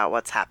newspaper about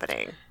what's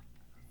happening.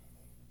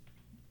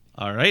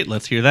 All right,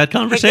 let's hear that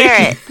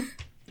conversation.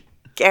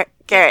 Hey,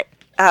 Garrett,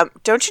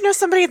 don't you know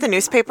somebody at the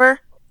newspaper?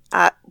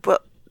 Well,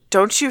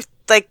 don't you,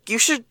 you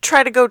should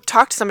try to go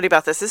talk to somebody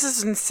about this. This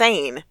is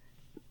insane.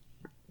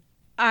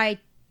 I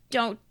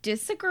don't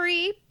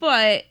disagree,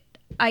 but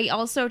I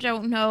also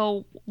don't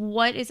know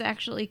what is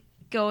actually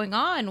going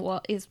on.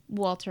 Well, is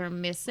Walter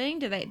missing?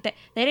 They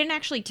didn't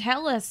actually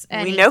tell us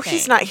anything. We know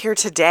he's not here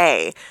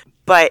today,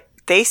 but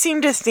they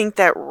seem to think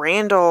that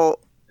Randall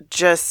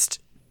just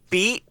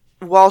beat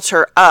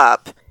Walter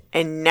up,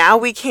 and now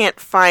we can't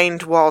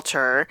find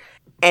Walter,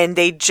 and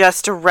they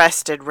just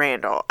arrested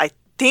Randall. I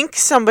think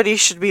somebody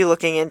should be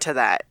looking into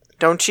that.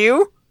 Don't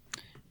you?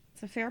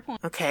 It's a fair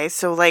point. Okay,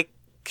 so,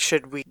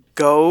 should we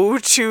go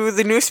to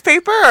the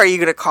newspaper? Are you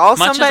going to call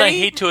Much somebody? as I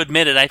hate to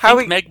admit it, I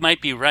think Meg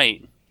might be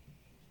right.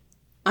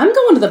 I'm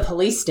going to the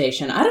police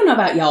station. I don't know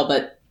about y'all,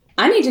 but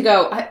I need to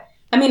go.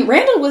 I mean,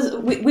 Randall was...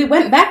 We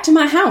went back to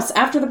my house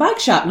after the bike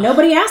shop.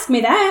 Nobody asked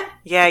me that.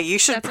 Yeah, you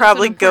should That's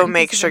probably an go important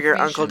make piece of sure your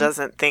uncle information.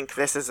 doesn't think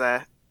this is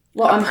a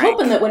Well, I'm prank.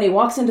 hoping that when he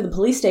walks into the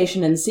police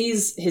station and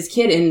sees his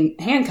kid in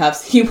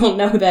handcuffs, he will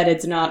know that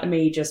it's not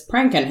me just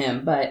pranking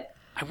him, but...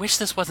 I wish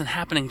this wasn't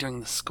happening during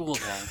the school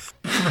day.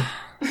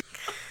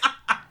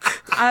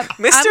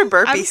 Mr.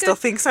 Burpee I'm still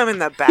good. thinks I'm in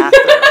the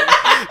bathroom.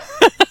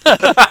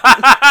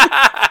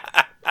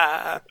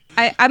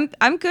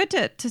 I'm good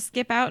to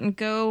skip out and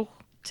go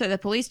to the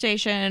police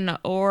station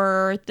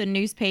or the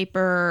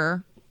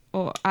newspaper.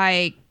 Or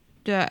Mary,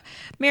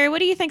 what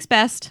do you think's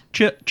best?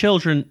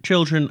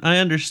 Children, I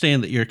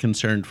understand that you're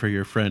concerned for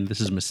your friend. This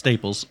is Miss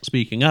Staples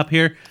speaking up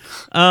here.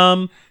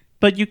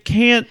 But you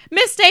can't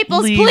Miss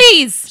Staples, leave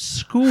please.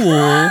 school.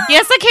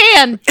 Yes, I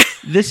can.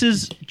 This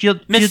is you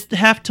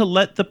have to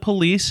let the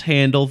police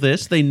handle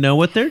this. They know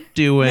what they're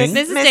doing.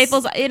 Mrs.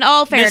 Staples, in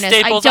all fairness,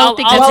 Staples, I don't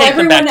think I'll that's take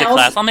them back to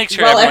class. I'll make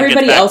sure While everyone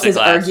everybody gets back else to is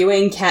class.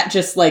 arguing, Kat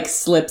just,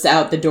 slips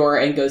out the door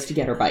and goes to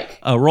get her bike.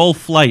 Roll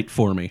flight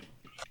for me.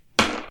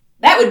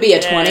 That would be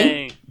a 20.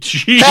 Yay.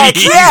 Heck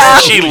yeah!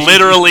 She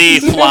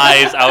literally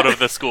flies out of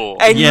the school.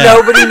 And Yeah.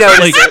 nobody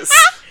notices.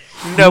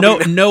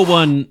 No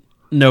one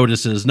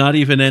notices. Not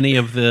even any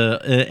of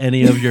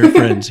your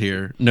friends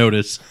here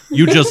notice.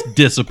 You just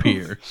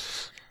disappear.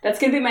 That's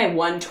going to be my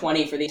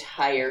 120 for the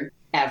entire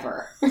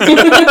ever.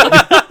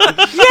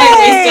 I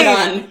wasted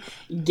on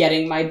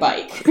getting my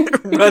bike.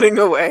 Running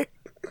away.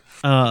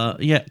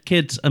 Yeah,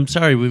 kids, I'm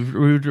sorry.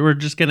 We're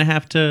just gonna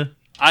have to.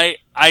 I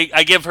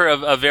give her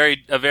a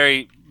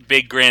very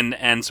big grin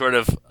and sort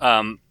of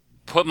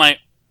put my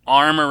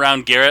arm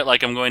around Garrett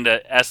like I'm going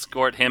to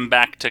escort him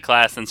back to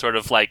class, and sort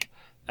of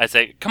I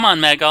say, "Come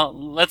on, Meg,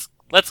 let's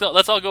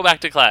all go back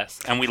to class,"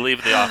 and we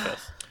leave the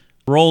office.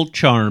 Roll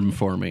charm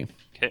for me.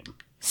 Okay,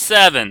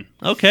 7.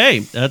 Okay,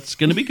 that's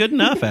gonna be good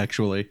enough,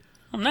 actually.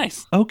 Oh,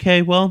 nice.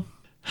 Okay, well,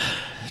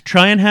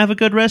 try and have a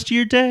good rest of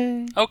your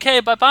day. Okay,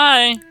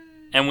 bye-bye.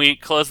 And we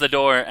close the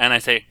door, and I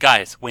say,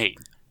 "Guys, wait.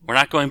 We're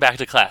not going back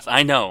to class.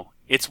 I know.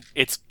 It's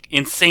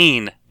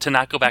insane to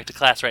not go back to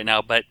class right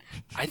now, but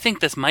I think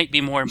this might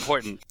be more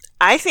important.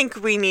 I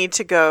think we need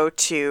to go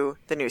to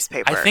the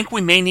newspaper. I think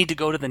we may need to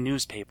go to the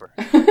newspaper."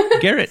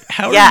 Garrett,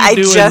 how Yeah, are I you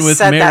doing just with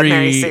said that, Mary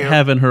Mary Sue.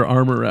 having her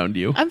arm around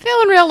you? I'm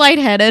feeling real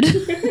lightheaded.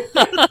 Garrett,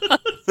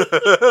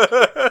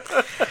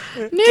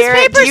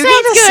 Newspaper do you sounds need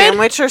a good.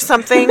 sandwich or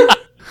something? If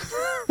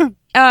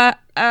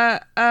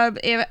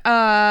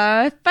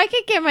I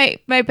could get my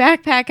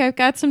backpack, I've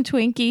got some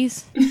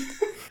Twinkies.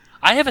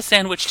 I have a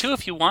sandwich, too,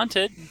 if you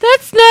wanted.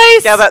 That's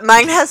nice. Yeah, but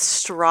mine has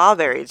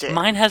strawberry jam.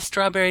 Mine has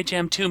strawberry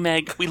jam, too,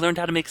 Meg. We learned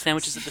how to make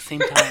sandwiches at the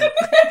same time.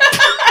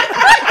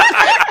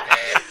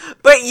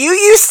 But you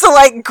used to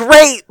like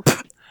grape.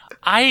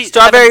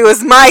 Strawberry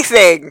was my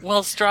thing.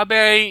 Well,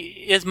 strawberry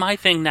is my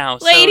thing now,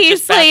 so ladies,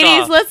 just back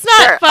off. let's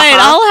not Sure, fight.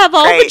 uh-huh. I'll have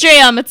all Great. the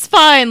jam. It's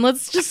fine.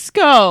 Let's just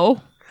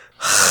go.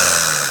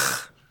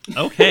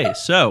 Okay,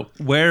 so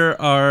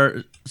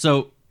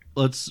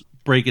let's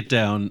break it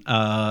down.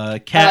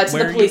 Kat, To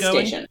where the are police you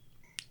going? station.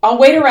 I'll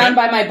wait around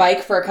Okay. by my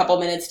bike for a couple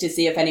minutes to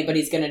see if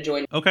anybody's going to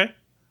join. Okay,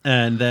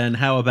 and then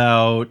how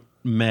about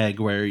Meg?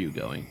 Where are you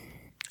going?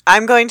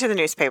 I'm going to the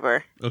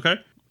newspaper. Okay,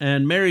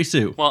 and Mary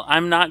Sue. Well,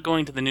 I'm not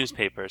going to the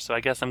newspaper, so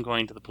I guess I'm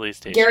going to the police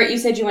station. Garrett, you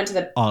said you went to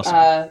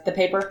the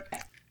paper?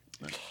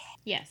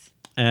 Yes.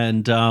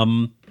 And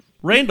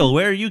Randall,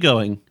 where are you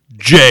going?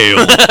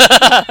 Jail.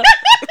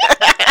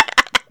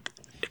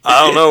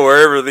 I don't know,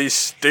 wherever these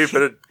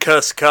stupid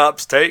cuss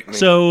cops take me.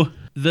 So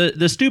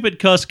the stupid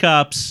cuss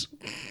cops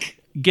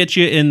get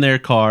you in their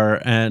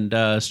car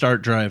and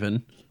start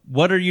driving.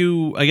 What are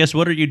you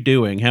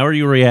doing? How are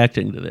you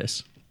reacting to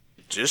this?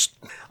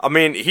 I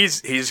mean,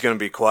 he's going to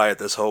be quiet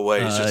this whole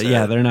way. He's just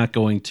they're not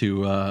going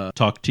to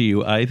talk to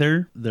you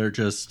either. They're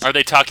just... Are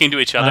they talking to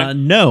each other?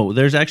 No,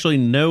 there's actually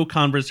no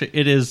conversation.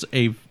 It is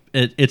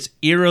it's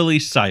eerily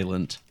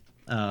silent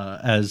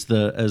as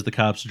the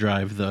cops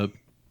drive the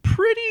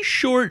pretty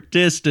short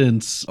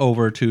distance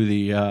over to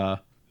the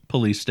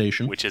police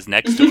station, Which is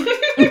next door.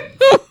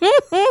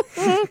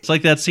 It's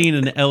like that scene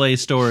in L.A.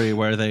 Story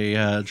where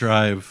they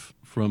drive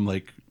from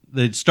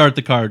they start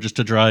the car just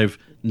to drive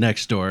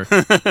next door.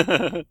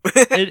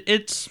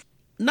 It's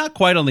not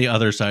quite on the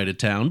other side of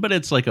town, but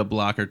it's like a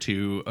block or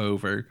two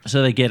over.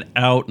 So they get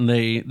out and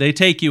they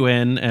take you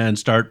in and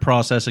start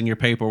processing your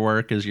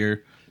paperwork as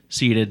you're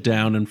seated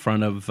down in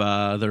front of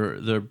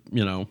the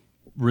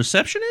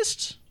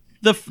receptionist.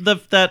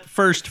 That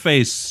first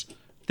face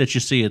that you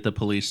see at the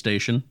police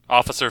station.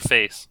 Officer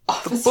face.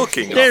 the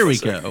booking. There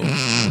officer. we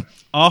go.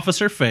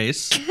 Officer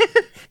face.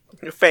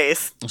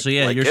 Face. So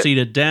yeah, Like you're it.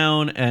 seated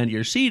down, and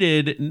you're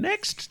seated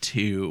next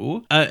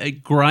to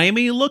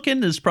grimy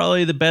looking is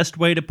probably the best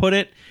way to put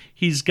it.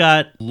 He's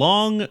got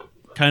long,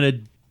 kind of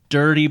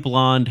dirty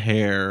blonde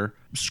hair,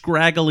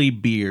 scraggly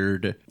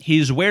beard.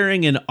 He's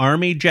wearing an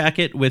army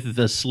jacket with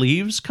the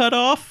sleeves cut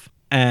off,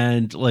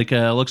 and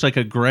looks like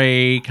a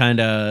gray kind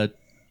of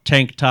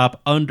tank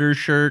top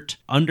undershirt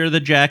under the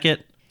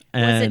jacket.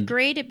 Was And it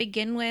gray to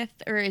begin with,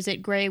 or is it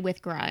gray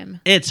with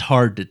grime? it's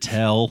hard to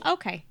tell.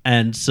 Okay.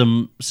 And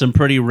some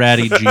pretty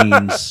ratty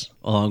jeans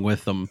along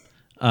with them.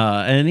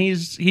 And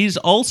he's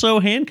also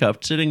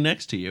handcuffed sitting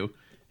next to you.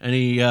 And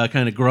he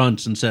kind of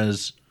grunts and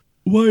says,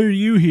 "Why are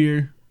you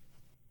here?"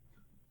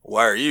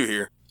 Why are you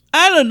here?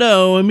 "I don't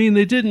know. I mean,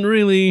 they didn't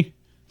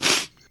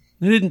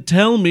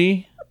tell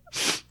me."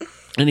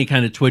 And he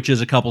kind of twitches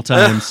a couple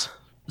times.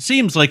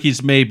 Seems like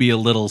he's maybe a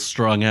little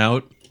strung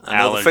out. I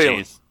know the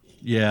feeling. Allergies.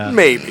 Yeah.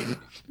 Maybe.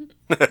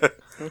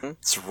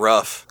 It's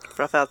rough.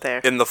 Rough out there.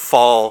 In the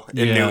fall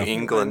in Yeah. New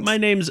England. My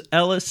name's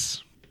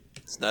Ellis.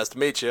 It's nice to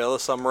meet you,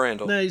 Ellis. I'm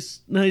Randall.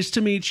 Nice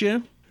to meet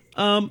you.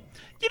 You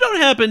don't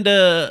happen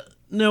to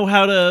know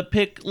how to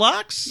pick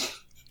locks?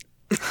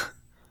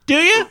 Do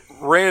you?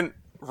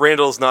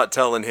 Randall's not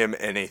telling him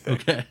anything.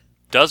 Okay.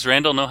 Does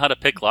Randall know how to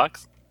pick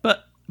locks?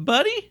 But,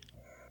 buddy,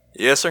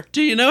 Yes, sir.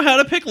 do you know how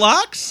to pick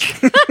locks?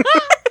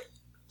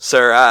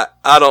 Sir,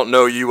 I don't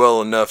know you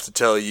well enough to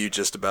tell you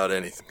just about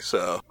anything,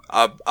 so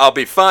I'll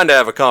be fine to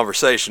have a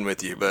conversation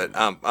with you, but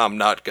I'm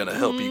not gonna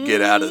help you get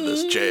out of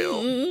this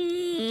jail.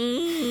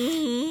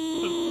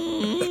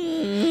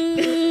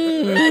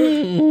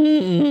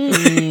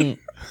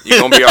 You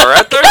gonna be all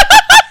right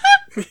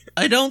there?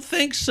 I don't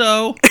think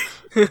so.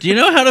 Do you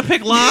know how to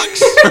pick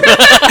locks?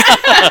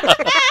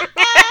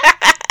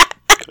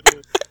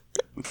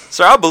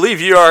 Sir, I believe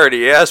you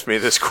already asked me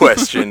this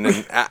question,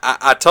 and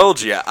I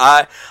told you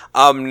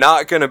I'm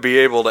not gonna be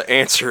able to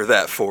answer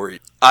that for you.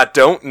 I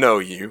don't know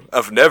you.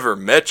 I've never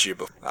met you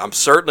before. I'm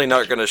certainly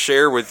not gonna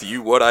share with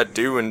you what I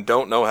do and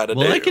don't know how to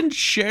Well, do. I can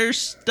share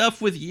stuff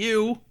with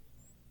you.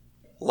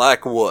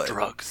 Like what?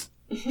 Drugs.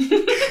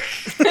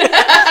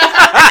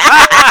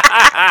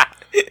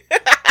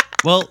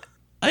 Well,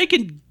 I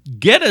can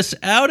get us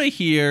out of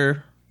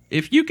here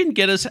if you can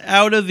get us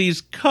out of these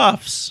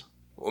cuffs.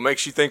 What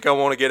makes you think I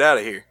want to get out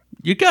of here?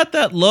 You got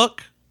that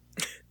look?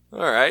 All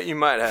right, you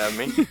might have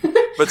me.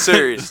 But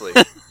seriously,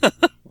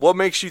 what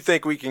makes you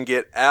think we can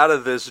get out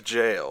of this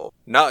jail,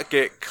 not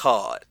get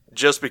caught,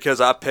 just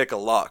because I pick a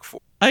lock for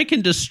I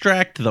can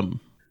distract them.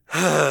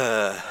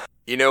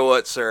 You know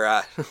what,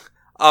 sir?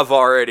 I've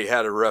already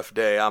had a rough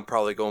day. I'm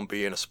probably going to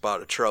be in a spot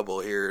of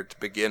trouble here to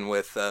begin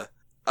with.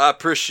 I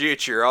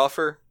appreciate your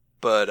offer,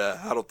 but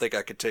I don't think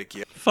I could take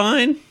you.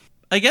 Fine.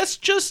 I guess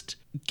just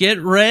get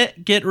ready.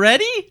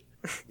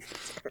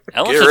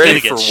 Ellis Get is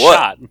ready going to get for what?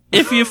 shot.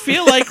 If you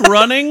feel like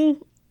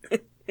running,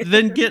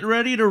 then get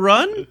ready to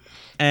run.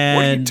 And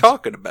What are you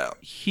talking about?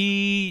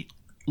 he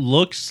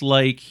looks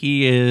like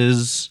he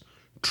is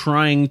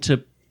trying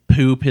to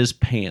poop his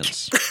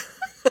pants.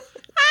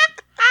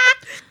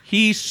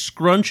 He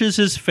scrunches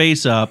his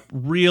face up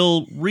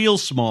real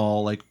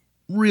small, like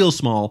real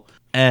small,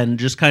 and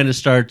just kind of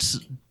starts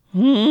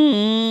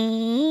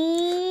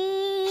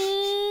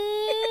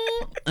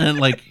and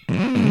like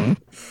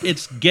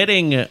it's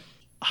getting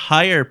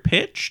higher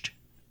pitched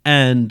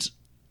and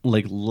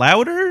like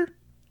louder,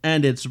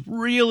 and it's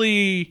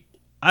really,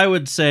 I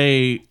would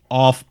say,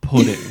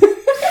 off-putting.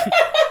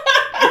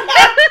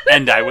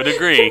 And I would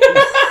agree.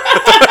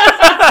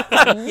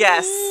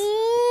 Yes.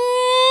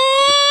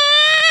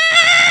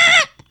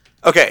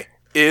 Okay,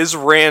 is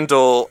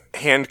Randall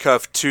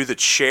handcuffed to the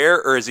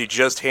chair, or is he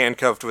just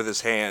handcuffed with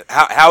his hand?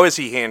 How is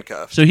he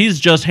handcuffed? So he's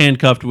just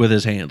handcuffed with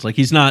his hands. Like,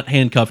 he's not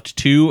handcuffed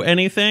to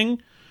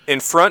anything. In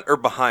front or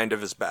behind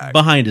of his back?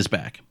 Behind his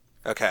back.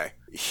 Okay.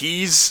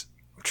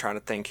 I'm trying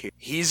to think here.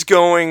 He's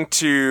going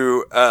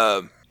to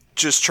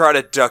just try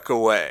to duck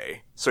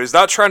away. So he's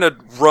not trying to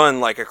run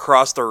like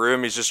across the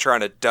room, he's just trying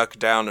to duck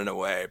down and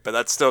away. But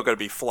that's still going to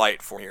be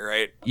flight for me,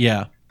 right?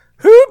 Yeah.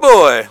 Hoo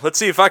boy! Let's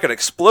see if I can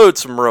explode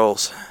some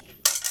rolls.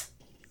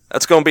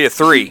 That's going to be a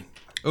 3.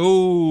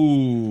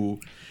 Ooh.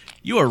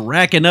 You are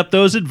racking up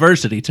those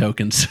adversity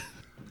tokens.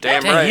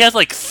 Damn Dang, right. he has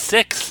like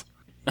 6.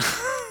 I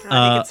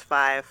think it's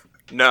 5.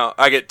 No,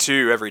 I get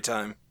 2 every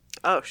time.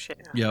 Oh,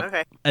 shit. Yep.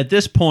 Okay. At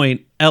this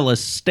point,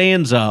 Ellis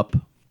stands up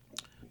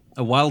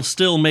while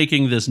still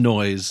making this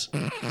noise,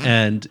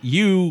 and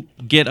you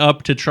get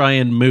up to try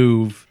and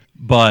move,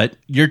 but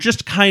you're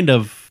just kind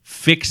of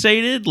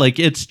fixated. Like,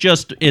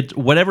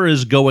 whatever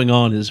is going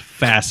on is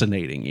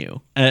fascinating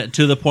you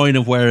to the point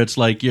of where it's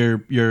like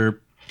you're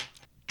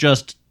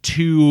just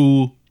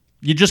you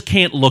just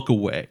can't look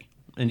away,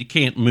 and you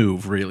can't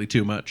move really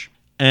too much.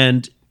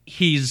 And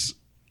he's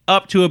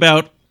up to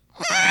about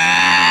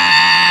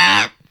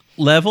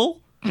level,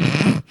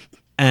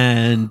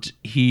 and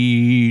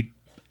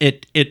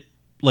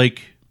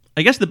like,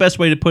 I guess the best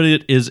way to put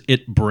it is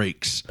it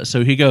breaks.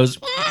 So he goes,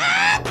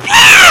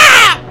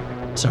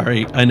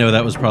 sorry, I know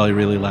that was probably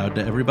really loud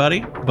to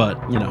everybody, but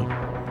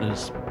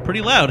it's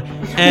pretty loud.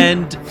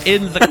 And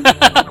in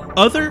the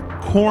other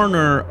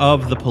corner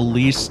of the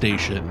police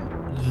station,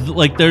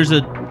 like, there's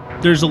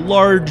a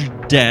large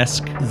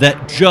desk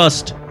that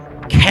just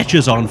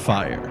catches on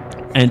fire,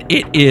 and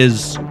it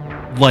is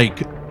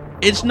like,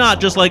 it's not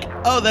just like,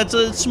 oh, that's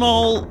a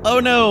small, oh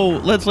no,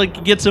 let's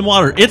like get some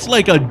water. It's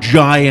like a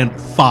giant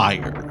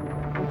fire.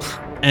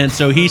 And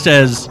so he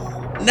says,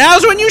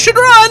 now's when you should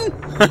run.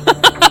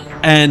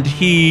 And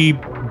he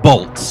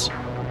bolts.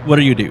 What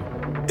do you do?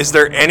 Is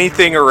there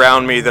anything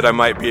around me that I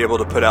might be able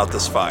to put out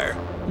this fire?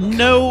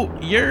 No,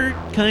 you're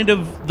kind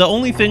of, the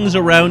only things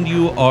around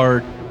you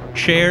are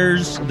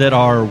chairs that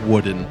are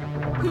wooden.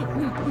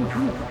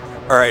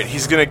 All right,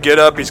 he's going to get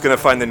up, he's going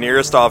to find the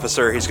nearest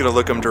officer, he's going to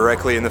look him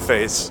directly in the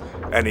face,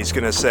 and he's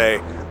going to say,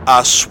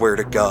 I swear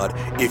to God,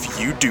 if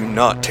you do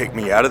not take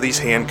me out of these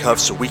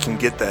handcuffs so we can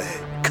get the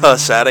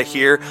cuss out of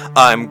here,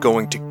 I'm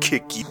going to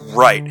kick you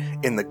right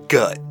in the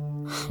gut.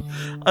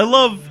 I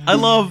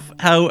love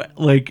how,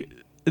 like,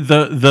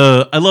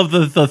 I love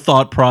the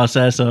thought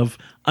process of,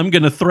 I'm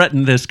going to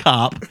threaten this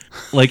cop.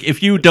 Like,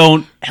 if you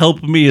don't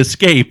help me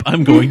escape,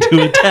 I'm going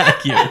to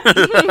attack you.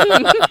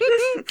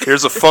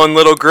 Here's a fun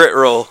little grit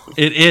roll.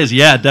 It is,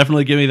 yeah,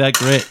 definitely give me that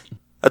grit.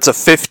 That's a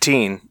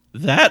 15.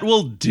 That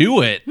will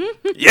do it.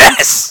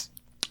 Yes!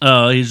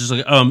 He's just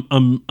like,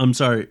 I'm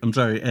sorry,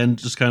 and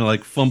just kind of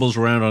like fumbles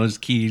around on his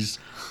keys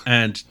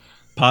and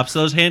pops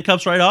those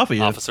handcuffs right off of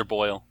you. Officer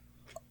Boyle.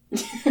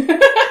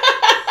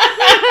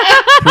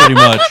 Pretty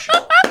much.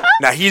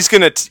 Now he's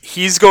going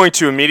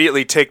to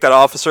immediately take that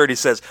officer and he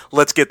says,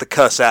 let's get the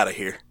cuss out of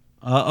here.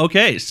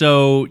 Okay,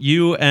 so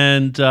you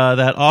and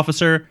that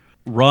officer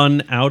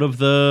run out of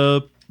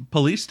the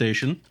police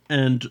station,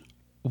 and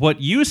what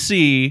you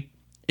see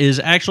is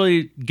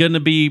actually going to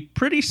be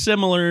pretty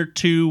similar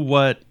to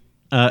what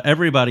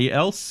everybody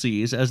else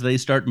sees as they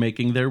start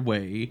making their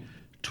way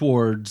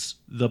towards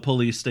the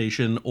police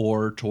station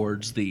or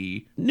towards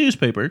the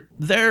newspaper.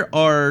 There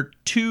are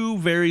 2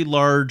 very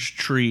large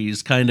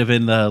trees kind of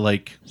in the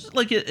like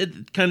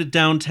it kind of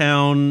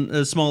downtown,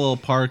 a small little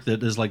park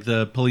that is like,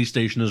 the police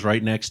station is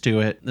right next to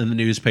it, and the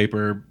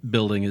newspaper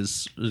building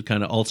is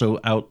kind of also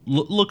out,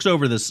 looks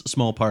over this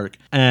small park,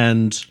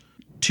 and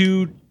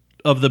 2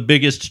 of the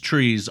biggest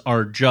trees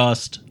are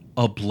just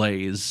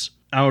ablaze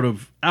out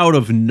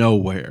of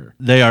nowhere.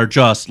 They are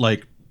just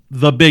like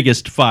the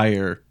biggest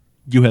fire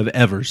you have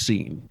ever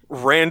seen.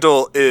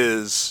 Randall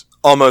is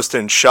almost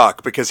in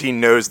shock because he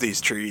knows these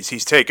trees.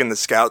 He's taken the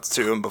scouts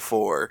to them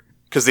before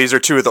because these are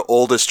 2 of the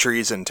oldest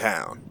trees in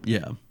town.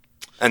 Yeah.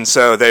 And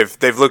so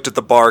they've looked at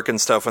the bark and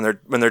stuff when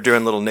they're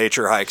doing little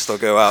nature hikes. They'll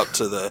go out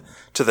to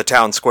the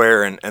town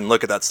square and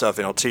look at that stuff,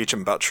 and it'll teach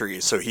him about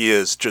trees. So he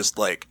is just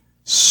like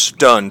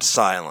stunned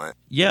silent.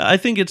 Yeah, I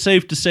think it's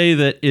safe to say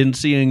that in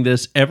seeing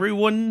this,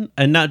 everyone,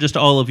 and not just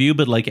all of you,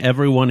 but like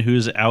everyone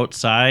who's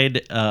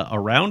outside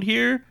around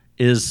here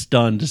is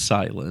stunned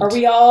silent. Have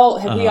we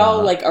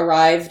all like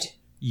arrived?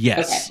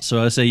 Yes. Okay.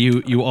 So I say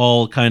you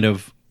all kind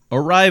of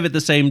arrive at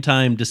the same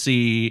time to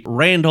see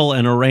Randall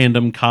and a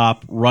random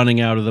cop running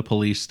out of the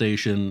police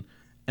station,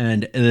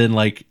 and then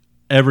like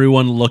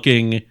everyone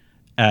looking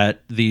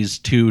at these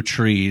 2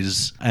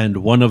 trees, and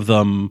one of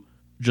them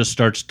just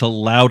starts to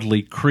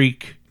loudly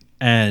creak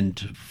and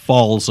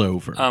falls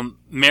over.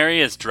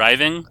 Mary is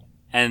driving,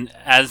 and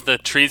as the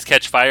trees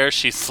catch fire,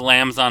 she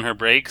slams on her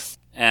brakes,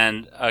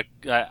 and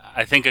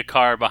I think a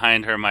car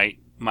behind her might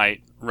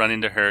run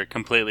into her,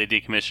 completely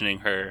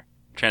decommissioning her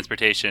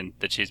transportation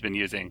that she's been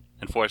using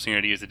and forcing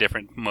her to use a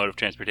different mode of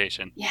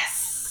transportation.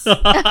 Yes.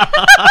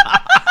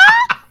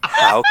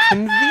 How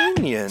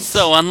convenient.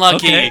 So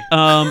unlucky.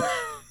 Okay.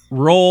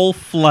 Roll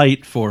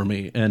flight for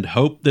me and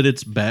hope that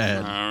it's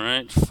bad. All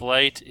right,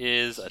 flight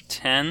is a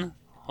 10.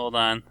 Hold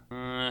on.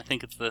 I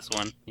think it's this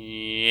one.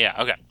 Yeah,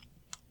 okay.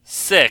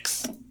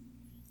 6.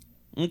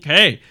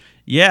 Okay.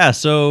 Yeah,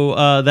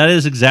 so that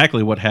is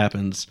exactly what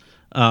happens.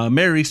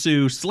 Mary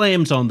Sue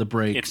slams on the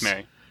brakes. It's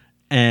Mary.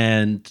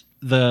 And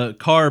the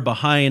car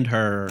behind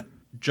her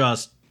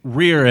just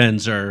rear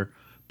ends her,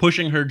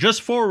 pushing her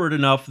just forward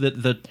enough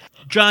that the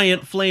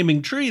giant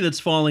flaming tree that's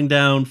falling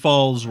down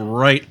falls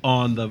right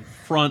on the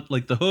front,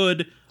 like the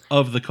hood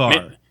of the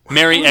car.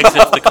 Mary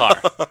exits the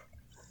car.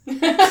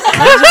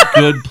 That's a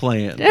good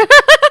plan.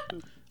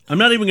 I'm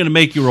not even going to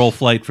make you roll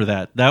flight for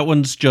that. That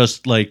one's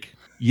just like,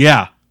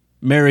 yeah,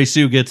 Mary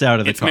Sue gets out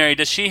of the It's car. Mary.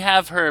 Does she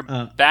have her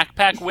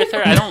backpack with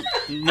her? I don't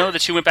know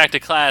that she went back to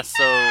class,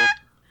 so...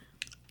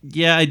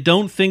 Yeah, I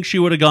don't think she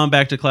would have gone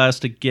back to class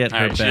to get her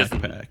Alright, she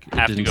doesn't backpack.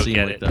 have to It didn't go seem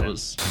get like it, that then.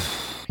 was...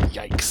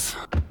 Yikes.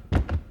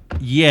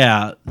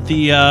 Yeah,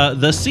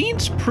 the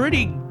scene's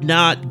pretty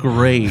not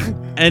great,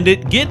 and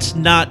it gets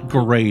not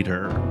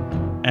greater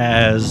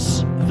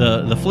as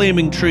the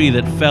flaming tree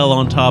that fell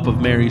on top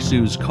of Mary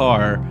Sue's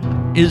car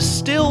is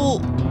still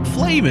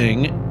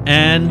flaming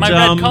and My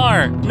red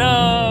car!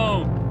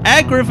 No!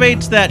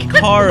 aggravates that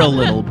car a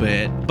little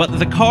bit, but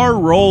the car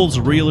rolls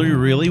really,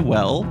 really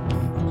well.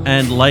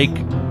 And like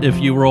if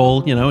you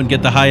roll, and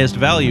get the highest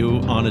value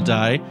on a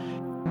die,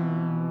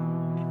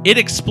 it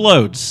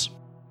explodes.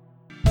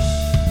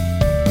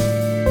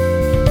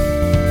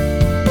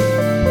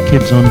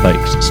 Kids on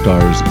Bikes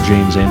stars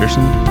James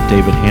Anderson,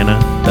 David Hanna,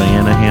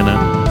 Diana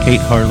Hanna, Kate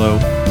Harlow,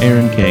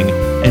 Aaron King,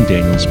 and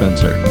Daniel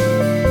Spencer.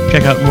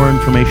 Check out more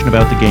information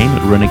about the game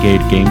at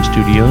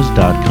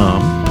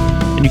renegadegamestudios.com,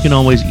 and you can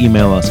always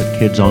email us at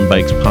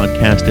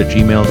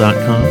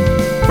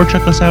kidsonbikespodcast@gmail.com, or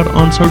check us out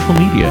on social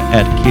media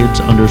at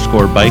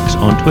kids_bikes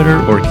on Twitter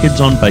or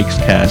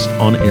kidsonbikescast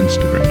on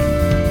Instagram.